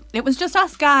 look, it was just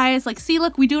us guys. Like, see,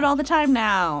 look, we do it all the time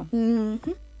now.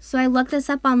 Mm-hmm. So I looked this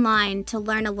up online to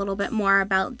learn a little bit more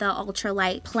about the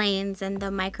ultralight planes and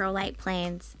the microlight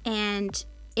planes. And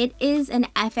it is an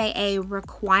FAA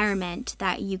requirement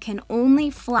that you can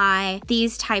only fly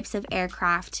these types of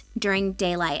aircraft during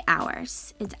daylight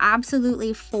hours. It's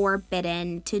absolutely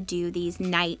forbidden to do these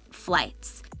night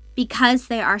flights, because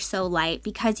they are so light,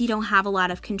 because you don't have a lot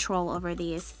of control over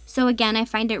these. So again, I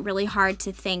find it really hard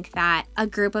to think that a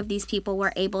group of these people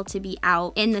were able to be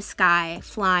out in the sky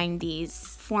flying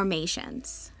these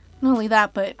formations. Not only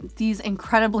that, but these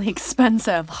incredibly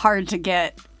expensive, hard to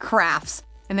get crafts.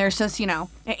 And there's just,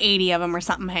 80 of them or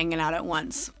something hanging out at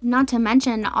once. Not to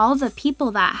mention all the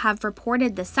people that have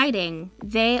reported the sighting,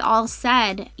 they all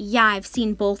said, yeah, I've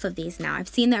seen both of these now. I've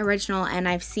seen the original and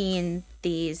I've seen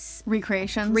these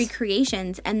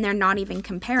recreations, and they're not even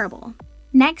comparable.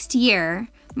 Next year,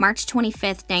 March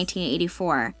 25th,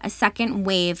 1984, a second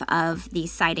wave of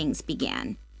these sightings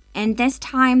began. And this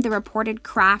time, the reported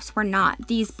crafts were not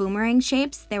these boomerang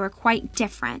shapes. They were quite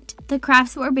different. The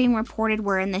crafts that were being reported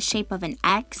were in the shape of an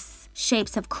X,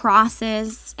 shapes of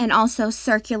crosses, and also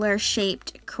circular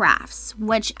shaped crafts,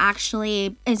 which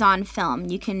actually is on film.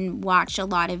 You can watch a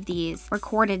lot of these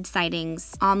recorded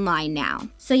sightings online now.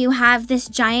 So you have this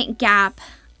giant gap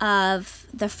of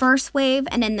the first wave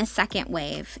and then the second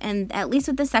wave. And at least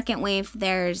with the second wave,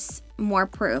 there's more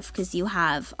proof because you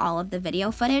have all of the video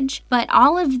footage. But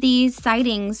all of these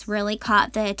sightings really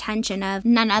caught the attention of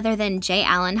none other than J.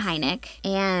 Allen Hynek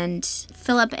and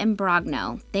Philip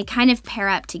Imbrogno. They kind of pair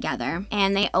up together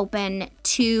and they open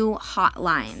two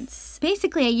hotlines.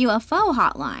 Basically a UFO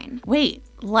hotline. Wait,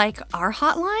 like our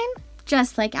hotline?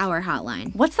 Just like our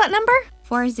hotline. What's that number?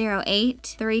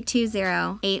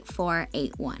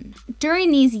 408-320-8481.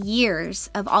 During these years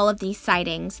of all of these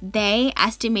sightings, they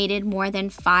estimated more than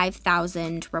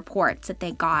 5,000 reports that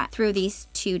they got through these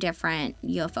 2 different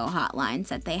UFO hotlines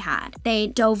that they had. They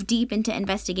dove deep into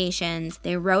investigations.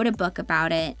 They wrote a book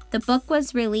about it. The book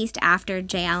was released after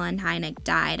J. Allen Hynek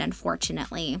died,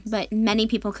 unfortunately, but many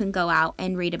people can go out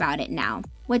and read about it now.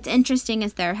 What's interesting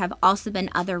is there have also been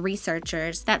other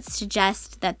researchers that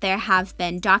suggest that there have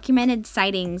been documented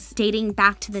sightings dating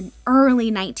back to the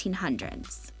early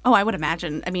 1900s. Oh, I would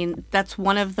imagine. I mean, that's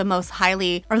one of the most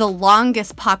the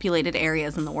longest populated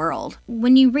areas in the world.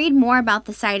 When you read more about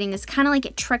the sighting, it's kind of like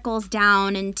it trickles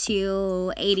down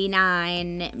into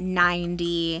 89,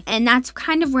 90, and that's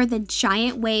kind of where the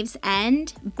giant waves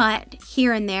end, but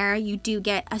here and there you do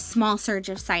get a small surge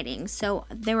of sightings. So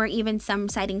there were even some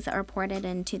sightings that were reported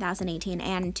in 2018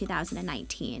 and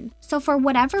 2019. So for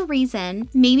whatever reason,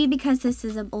 maybe because this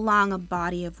is along a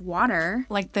body of water,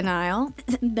 Like the Nile?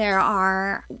 there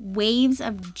are waves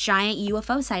of giant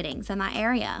UFO sightings in that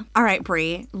area. All right,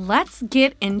 Bree, let's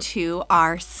get into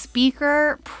our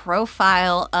speaker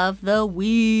profile of the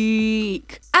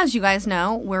week. As you guys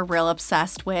know, we're real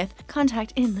obsessed with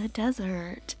Contact in the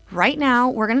Desert. Right now,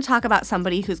 we're going to talk about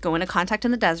somebody who's going to Contact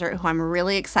in the Desert who I'm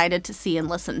really excited to see and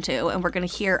listen to, and we're going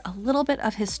to hear a little bit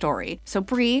of his story. So,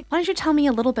 Bree, why don't you tell me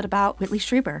a little bit about Whitley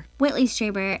Strieber? Whitley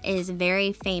Strieber is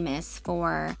very famous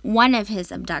for one of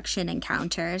his abduction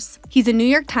encounters. He's a New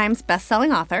York Times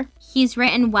bestselling author. He's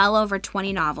written well over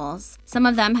 20 novels. Some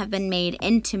of them have been made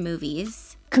into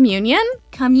movies.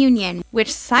 Communion.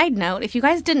 Which, side note, if you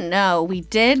guys didn't know, we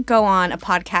did go on a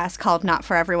podcast called Not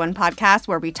For Everyone Podcast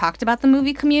where we talked about the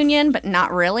movie Communion, but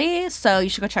not really. So you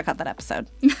should go check out that episode.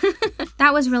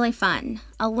 That was really fun.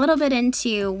 A little bit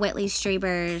into Whitley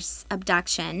Strieber's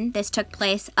abduction. This took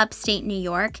place upstate New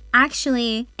York,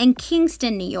 actually in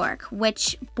Kingston, New York,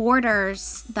 which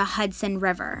borders the Hudson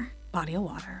River. Body of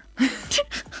water.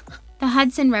 The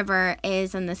Hudson River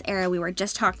is in this area we were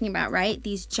just talking about, right?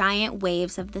 These giant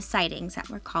waves of the sightings that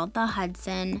were called the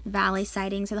Hudson Valley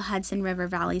sightings or the Hudson River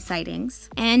Valley sightings.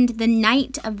 And the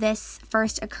night of this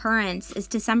first occurrence is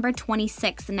December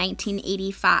 26,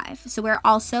 1985. So we're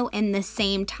also in the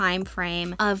same time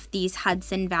frame of these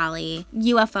Hudson Valley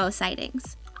UFO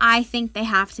sightings. I think they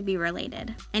have to be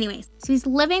related. Anyways, so he's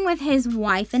living with his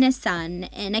wife and his son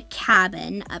in a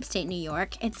cabin upstate New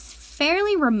York. It's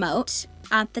fairly remote.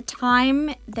 At the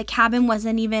time, the cabin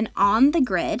wasn't even on the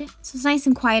grid, so it's nice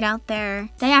and quiet out there.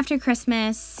 Day after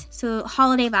Christmas, so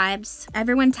holiday vibes,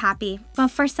 everyone's happy. But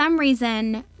for some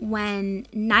reason, when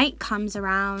night comes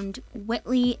around,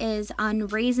 Whitley is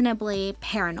unreasonably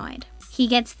paranoid. He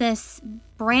gets this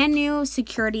brand new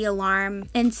security alarm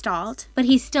installed, but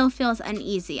he still feels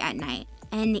uneasy at night.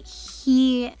 And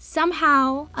he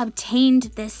somehow obtained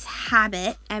this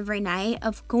habit every night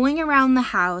of going around the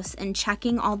house and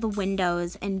checking all the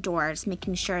windows and doors,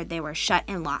 making sure they were shut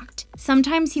and locked.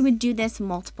 Sometimes he would do this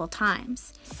multiple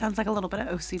times. Sounds like a little bit of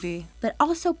OCD. But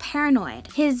also paranoid.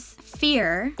 His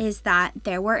fear is that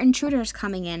there were intruders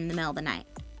coming in the middle of the night.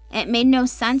 It made no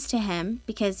sense to him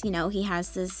because, he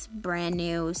has this brand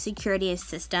new security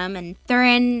system and they're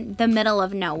in the middle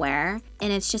of nowhere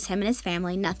and it's just him and his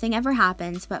family. Nothing ever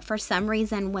happens. But for some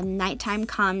reason, when nighttime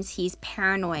comes, he's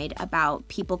paranoid about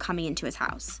people coming into his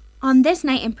house. On this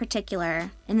night in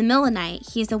particular, in the middle of the night,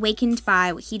 he's awakened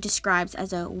by what he describes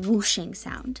as a whooshing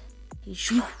sound.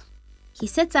 He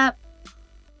sits up,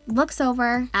 looks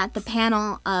over at the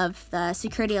panel of the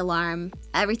security alarm.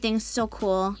 Everything's still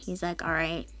cool. He's like, all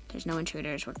right. There's no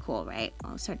intruders. We're cool, right?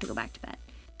 I'll start to go back to bed.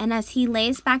 And as he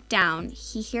lays back down,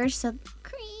 he hears a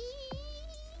creak.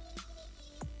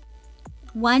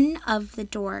 One of the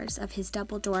doors of his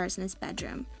double doors in his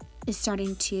bedroom is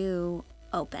starting to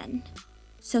open.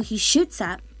 So he shoots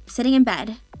up, sitting in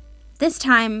bed, this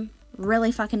time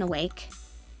really fucking awake,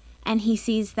 and he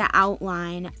sees the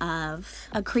outline of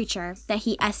a creature that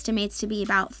he estimates to be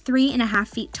about 3.5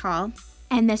 feet tall.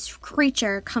 And this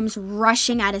creature comes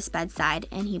rushing at his bedside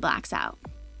and he blacks out.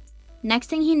 Next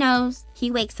thing he knows,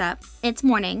 he wakes up. It's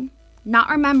morning, not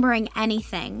remembering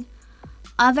anything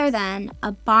other than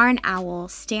a barn owl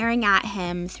staring at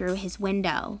him through his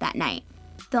window that night.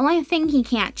 The only thing he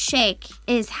can't shake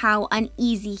is how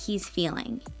uneasy he's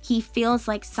feeling. He feels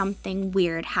like something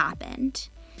weird happened.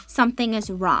 Something is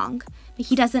wrong, but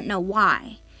he doesn't know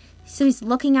why. So he's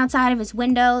looking outside of his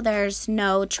window. There's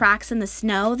no tracks in the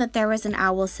snow that there was an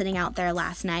owl sitting out there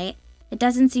last night. It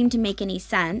doesn't seem to make any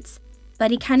sense,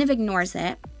 but he kind of ignores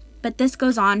it. But this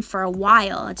goes on for a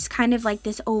while. It's kind of like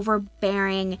this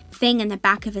overbearing thing in the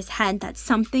back of his head that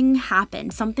something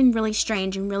happened. Something really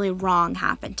strange and really wrong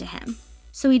happened to him.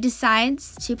 So he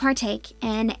decides to partake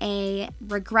in a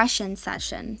regression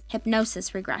session,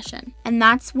 hypnosis regression. And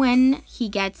that's when he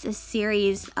gets a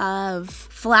series of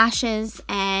flashes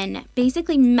and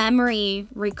basically memory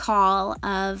recall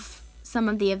of some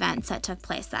of the events that took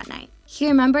place that night. He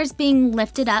remembers being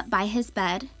lifted up by his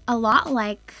bed, a lot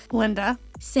like Linda.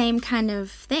 same kind of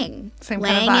thing. Same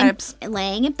kind of vibes.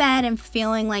 Laying in bed and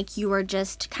feeling like you were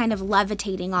just kind of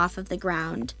levitating off of the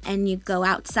ground. And you go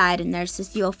outside and there's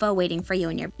this UFO waiting for you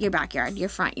in your backyard, your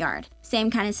front yard.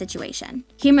 Same kind of situation.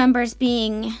 He remembers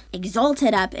being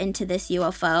exalted up into this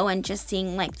UFO and just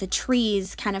seeing like the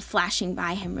trees kind of flashing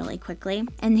by him really quickly.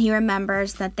 And he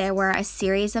remembers that there were a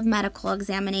series of medical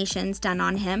examinations done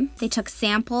on him. They took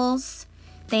samples.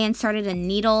 They inserted a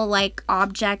needle-like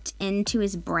object into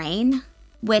his brain,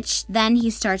 which then he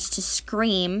starts to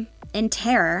scream in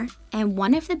terror. And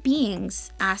one of the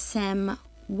beings asks him,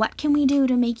 "What can we do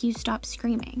to make you stop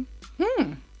screaming?"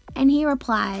 And he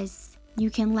replies, "You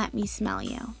can let me smell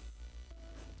you."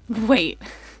 Wait.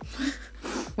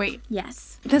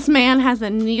 Yes. This man has a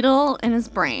needle in his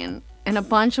brain and a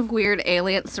bunch of weird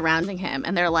aliens surrounding him.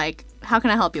 And they're like, "How can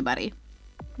I help you, buddy?"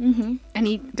 Mm-hmm. And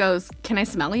he goes, "Can I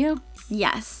smell you?"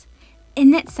 Yes.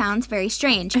 And it sounds very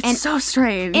strange. It's and so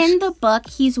strange. in the book,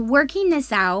 he's working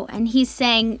this out and he's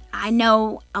saying, "I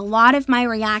know a lot of my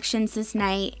reactions this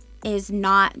night is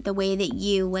not the way that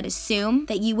you would assume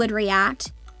that you would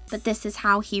react, but this is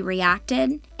how he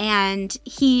reacted." And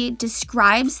he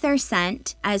describes their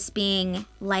scent as being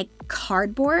like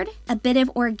cardboard, a bit of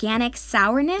organic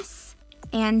sourness,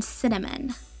 and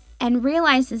cinnamon. And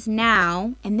realizes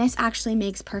now, and this actually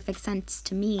makes perfect sense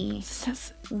to me,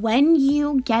 when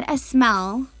you get a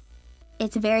smell,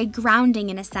 it's very grounding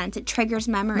in a sense. It triggers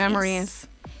memories.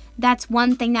 That's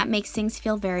one thing that makes things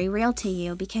feel very real to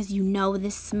you because you know the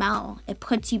smell. It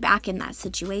puts you back in that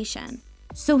situation.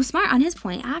 So smart on his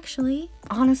point, actually.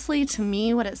 Honestly, to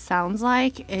me, what it sounds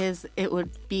like is it would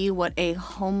be what a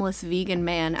homeless vegan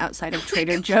man outside of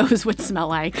Trader Joe's would smell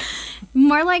like.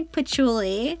 More like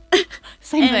patchouli.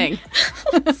 Same thing.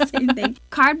 Same thing.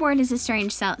 Cardboard is a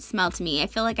strange smell to me. I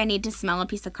feel like I need to smell a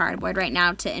piece of cardboard right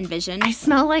now to envision. I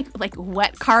smell like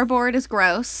wet cardboard is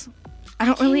gross.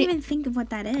 I can't even think of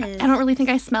what that is. I don't really think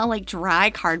I smell like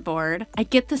dry cardboard. I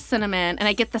get the cinnamon and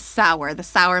I get the sour. The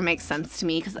sour makes sense to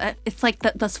me because it's like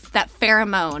that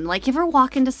pheromone. Like, you ever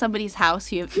walk into somebody's house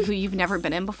who you've never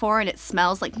been in before and it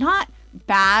smells like not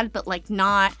bad, but like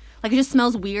not, like it just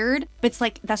smells weird. But it's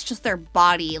like that's just their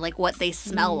body, like what they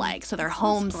smell like. So their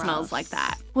home smells like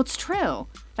that. Well, it's true.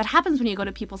 That happens when you go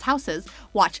to people's houses.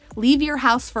 Watch, leave your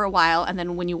house for a while, and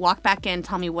then when you walk back in,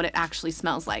 tell me what it actually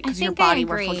smells like, because your body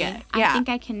will forget. Yeah. I think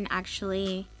I can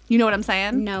actually... You know what I'm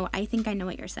saying? No, I think I know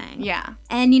what you're saying. Yeah.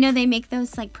 And they make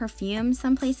those like perfumes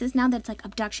some places now that's like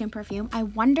abduction perfume. I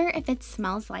wonder if it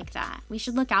smells like that. We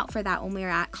should look out for that when we're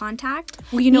at Contact.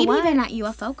 Well, you know Maybe what? even at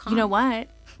UFO Con. You know what?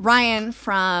 Ryan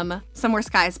from Somewhere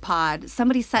Skies Pod,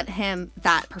 somebody sent him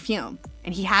that perfume,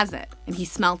 and he has it, and he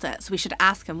smelt it, so we should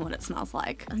ask him what it smells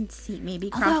like. Let's see, maybe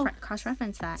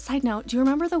cross-reference that. Side note, do you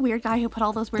remember the weird guy who put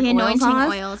all those weird oils on us? The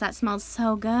anointing oils, that smells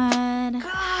so good.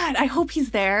 God, I hope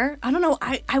he's there. I don't know,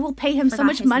 I will pay him so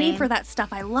much money for that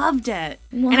stuff. I loved it.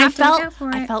 I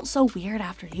felt so weird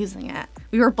after using it.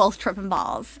 We were both tripping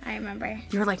balls. I remember.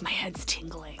 You were like, my head's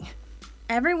tingling.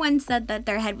 Everyone said that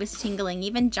their head was tingling,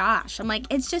 even Josh. I'm like,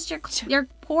 it's just your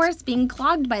pores being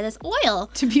clogged by this oil.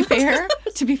 To be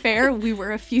fair, we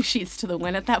were a few sheets to the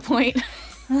wind at that point.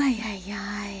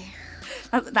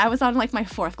 That was on like my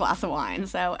fourth glass of wine,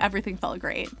 so everything felt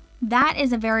great. That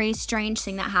is a very strange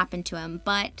thing that happened to him,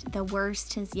 but the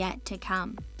worst is yet to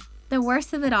come. The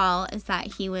worst of it all is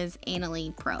that he was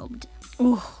anally probed.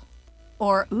 Ooh.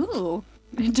 Or ooh,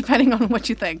 depending on what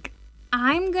you think.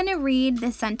 I'm going to read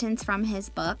the sentence from his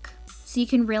book so you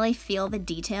can really feel the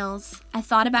details. I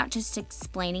thought about just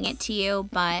explaining it to you,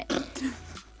 but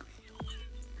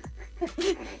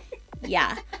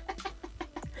yeah.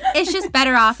 It's just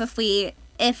better off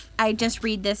if I just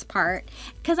read this part,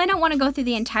 because I don't want to go through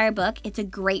the entire book. It's a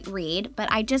great read,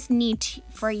 but I just need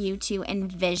for you to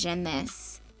envision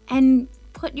this and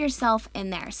put yourself in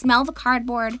there. Smell the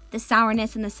cardboard, the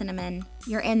sourness, and the cinnamon.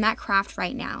 You're in that craft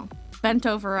right now. Bent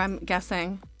over, I'm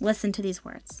guessing. Listen to these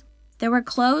words. There were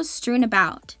clothes strewn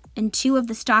about, and 2 of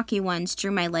the stocky ones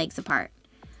drew my legs apart.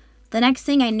 The next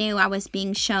thing I knew, I was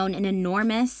being shown an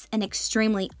enormous and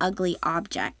extremely ugly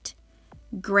object,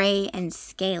 gray and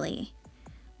scaly,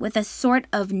 with a sort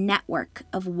of network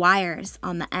of wires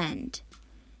on the end.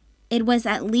 It was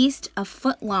at least a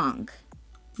foot long,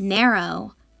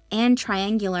 narrow, and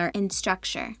triangular in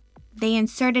structure. They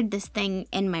inserted this thing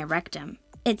in my rectum.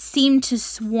 It seemed to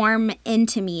swarm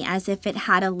into me as if it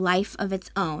had a life of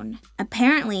its own.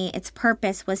 Apparently, its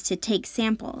purpose was to take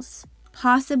samples,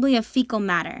 possibly of fecal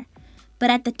matter. But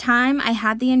at the time, I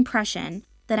had the impression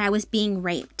that I was being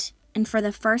raped. And for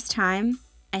the first time,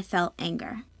 I felt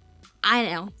anger. I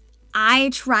know. I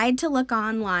tried to look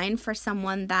online for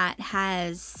someone that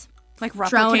has Like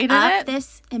drawn replicated up it?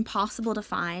 this impossible to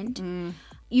find.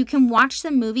 You can watch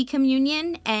the movie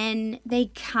Communion and they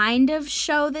kind of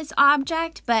show this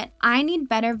object, but I need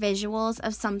better visuals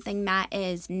of something that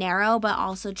is narrow but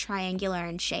also triangular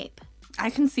in shape. I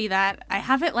can see that. I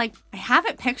have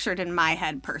it pictured in my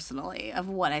head personally of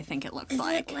what I think it looks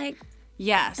like. Is it like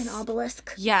Yes. an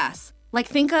obelisk? Yes. Like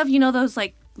think of,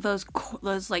 those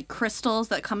crystals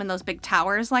that come in those big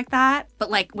towers like that, but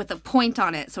like with a point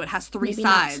on it, so it has three Maybe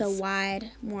sides. not so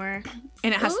wide, more.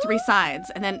 And it has three sides.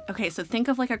 And then, okay, so think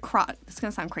of like a cross. This is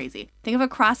going to sound crazy. Think of a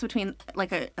cross between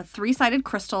like a three-sided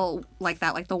crystal like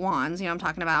that, like the wands, you know what I'm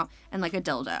talking about, and like a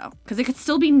dildo. Because it could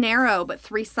still be narrow, but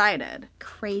three-sided.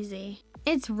 Crazy.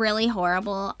 It's really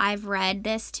horrible. I've read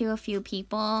this to a few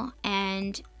people,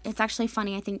 and it's actually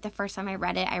funny. I think the first time I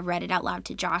read it out loud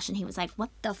to Josh, and he was like, "What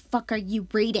the fuck are you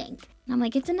reading?" And I'm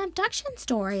like, "It's an abduction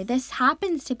story. This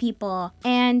happens to people."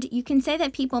 And you can say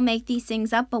that people make these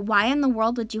things up, but why in the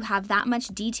world would you have that much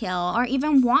detail or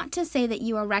even want to say that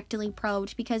you were rectally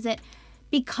probed? Because it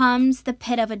becomes the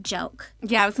pit of a joke.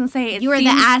 Yeah, I was going to say, You are the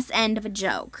ass end of a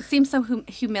joke. It seems so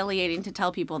humiliating to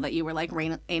tell people that you were like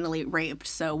anally raped.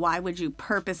 So why would you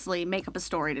purposely make up a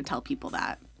story to tell people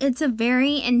that? It's a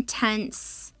very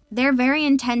intense, they're very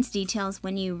intense details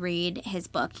when you read his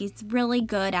book. He's really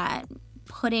good at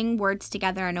putting words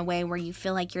together in a way where you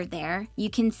feel like you're there. You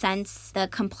can sense the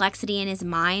complexity in his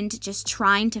mind, just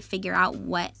trying to figure out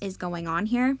what is going on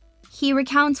here. He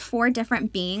recounts 4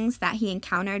 different beings that he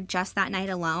encountered just that night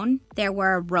alone. There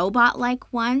were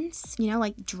robot-like ones,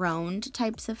 like droned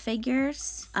types of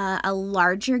figures. A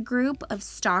larger group of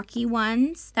stocky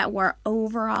ones that wore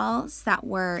overalls that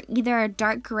were either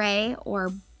dark gray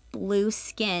or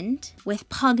blue-skinned with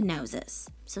pug noses.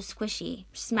 So squishy,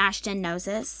 smashed-in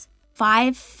noses.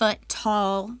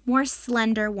 5-foot-tall, more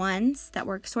slender ones that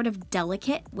were sort of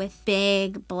delicate with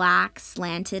big, black,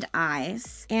 slanted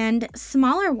eyes, and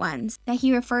smaller ones that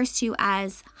he refers to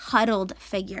as huddled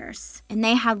figures, and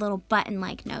they had little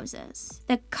button-like noses.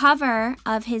 The cover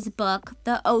of his book,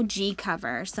 the OG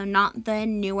cover, so not the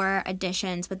newer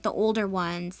editions, but the older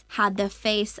ones, had the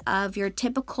face of your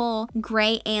typical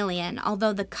gray alien,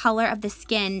 although the color of the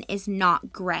skin is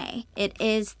not gray. It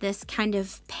is this kind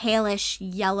of palish,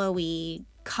 yellowy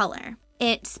color.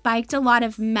 It spiked a lot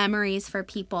of memories for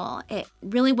people. It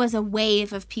really was a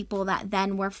wave of people that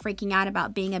then were freaking out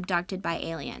about being abducted by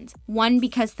aliens. One,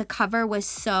 because the cover was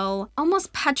so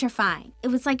almost petrifying. It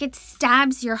was like it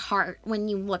stabs your heart when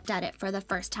you looked at it for the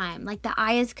first time. Like the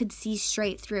eyes could see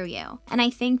straight through you. And I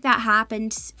think that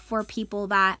happened for people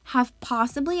that have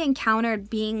possibly encountered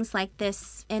beings like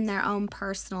this in their own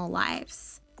personal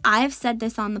lives. I've said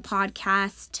this on the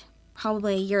podcast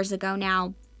probably years ago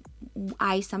now.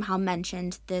 I somehow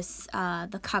mentioned this,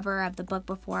 the cover of the book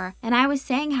before, and I was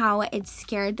saying how it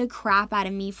scared the crap out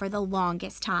of me for the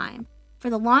longest time. For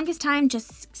the longest time,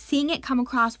 just seeing it come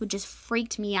across would just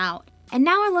freaked me out. And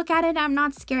now I look at it, I'm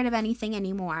not scared of anything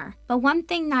anymore. But one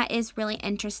thing that is really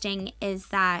interesting is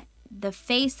that the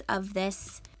face of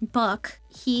this book,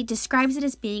 he describes it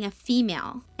as being a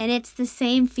female, and it's the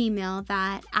same female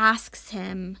that asks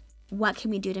him, "What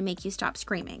can we do to make you stop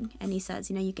screaming?" And he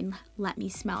says, "You can let me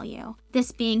smell you."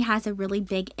 This being has a really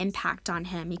big impact on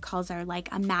him. He calls her like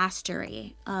a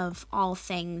mastery of all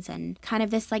things and kind of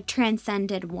this like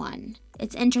transcended one.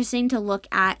 It's interesting to look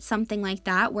at something like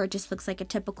that where it just looks like a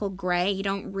typical gray. You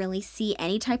don't really see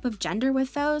any type of gender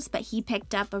with those, but he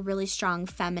picked up a really strong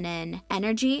feminine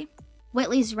energy.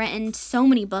 Whitley's written so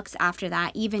many books after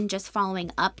that, even just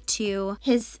following up to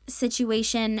his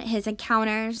situation, his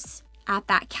encounters. At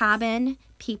that cabin,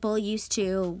 people used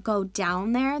to go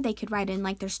down there. They could write in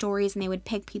like their stories and they would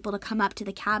pick people to come up to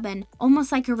the cabin,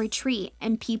 almost like a retreat.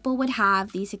 And people would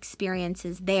have these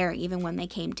experiences there even when they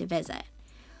came to visit.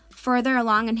 Further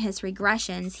along in his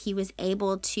regressions, he was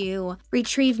able to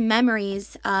retrieve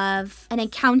memories of an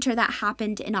encounter that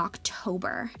happened in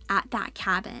October at that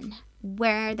cabin,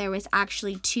 where there was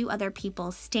actually 2 other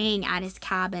people staying at his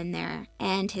cabin there.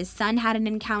 And his son had an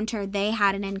encounter, they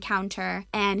had an encounter,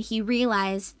 and he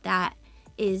realized that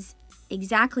is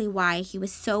exactly why he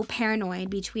was so paranoid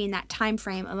between that time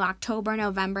frame of October,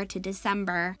 November to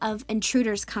December of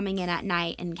intruders coming in at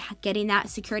night and getting that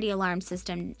security alarm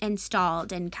system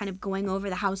installed and kind of going over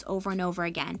the house over and over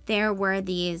again. There were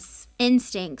these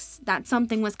instincts that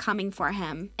something was coming for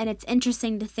him. And it's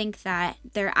interesting to think that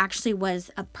there actually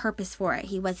was a purpose for it.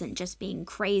 He wasn't just being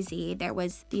crazy. There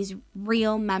was these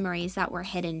real memories that were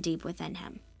hidden deep within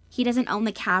him. He doesn't own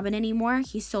the cabin anymore.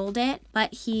 He sold it,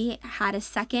 but he had a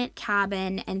second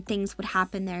cabin and things would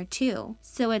happen there too.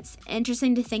 So it's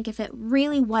interesting to think if it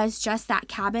really was just that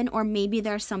cabin, or maybe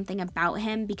there's something about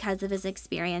him because of his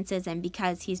experiences and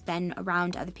because he's been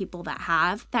around other people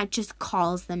that just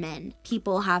calls them in.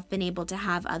 People have been able to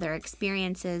have other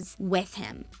experiences with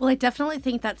him. Well, I definitely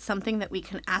think that's something that we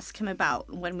can ask him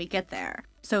about when we get there.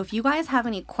 So if you guys have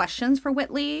any questions for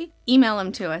Whitley, email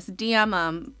them to us, DM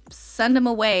them, send them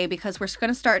away, because we're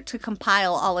going to start to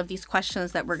compile all of these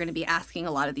questions that we're going to be asking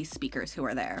a lot of these speakers who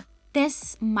are there.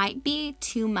 This might be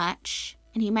too much,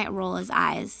 and he might roll his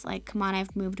eyes like, come on,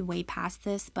 I've moved way past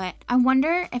this, but I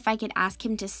wonder if I could ask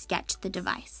him to sketch the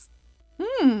device.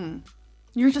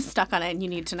 You're just stuck on it and you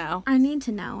need to know. I need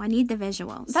to know. I need the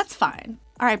visuals. That's fine.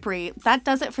 All right, Brie, that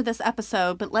does it for this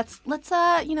episode, but let's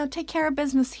take care of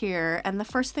business here. And the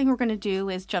first thing we're going to do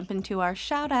is jump into our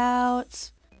shout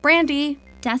outs. Brandy,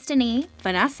 Destiny,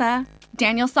 Vanessa,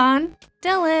 Daniel-san,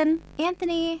 Dylan,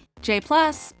 Anthony, J+,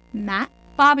 Matt,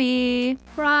 Bobby,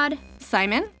 Rod,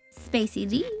 Simon, Spacey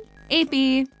D,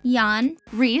 AP, Jan,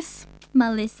 Reese,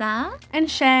 Melissa,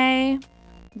 and Shay.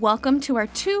 Welcome to our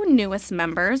two newest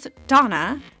members,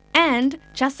 Donna and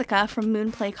Jessica from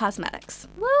Moonplay Cosmetics.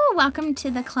 Woo! Welcome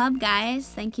to the club, guys.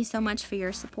 Thank you so much for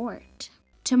your support.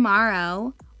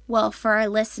 Tomorrow, well, for our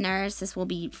listeners, this will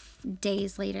be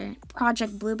days later.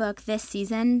 Project Blue Book this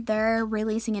season, they're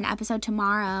releasing an episode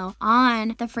tomorrow on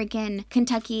the freaking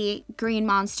Kentucky Green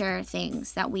Monster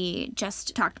things that we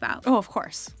just talked about. Oh, of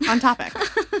course. On topic.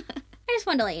 I just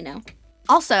wanted to let you know.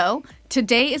 Also,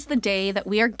 today is the day that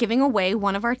we are giving away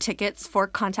one of our tickets for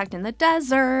Contact in the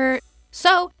Desert.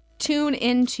 So tune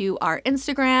into our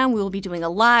Instagram. We will be doing a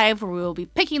live where we will be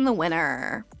picking the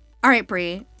winner. All right,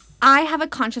 Brie, I have a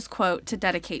conscious quote to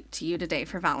dedicate to you today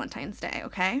for Valentine's Day,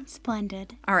 okay?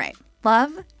 Splendid. All right.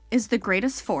 Love is the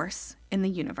greatest force in the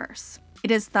universe.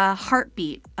 It is the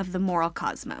heartbeat of the moral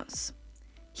cosmos.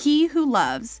 He who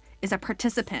loves is a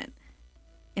participant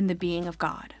in the being of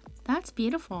God. That's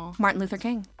beautiful. Martin Luther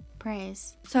King.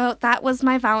 Praise. So that was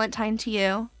my Valentine to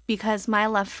you, because my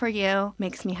love for you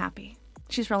makes me happy.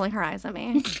 She's rolling her eyes at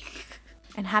me.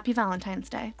 And happy Valentine's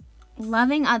Day.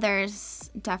 Loving others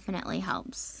definitely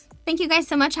helps. Thank you guys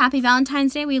so much. Happy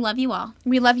Valentine's Day. We love you all.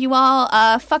 We love you all.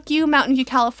 Fuck you, Mountain View,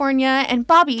 California. And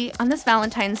Bobby, on this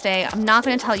Valentine's Day, I'm not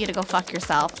going to tell you to go fuck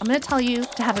yourself. I'm going to tell you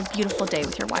to have a beautiful day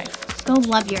with your wife. Go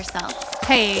love yourself.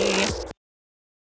 Hey.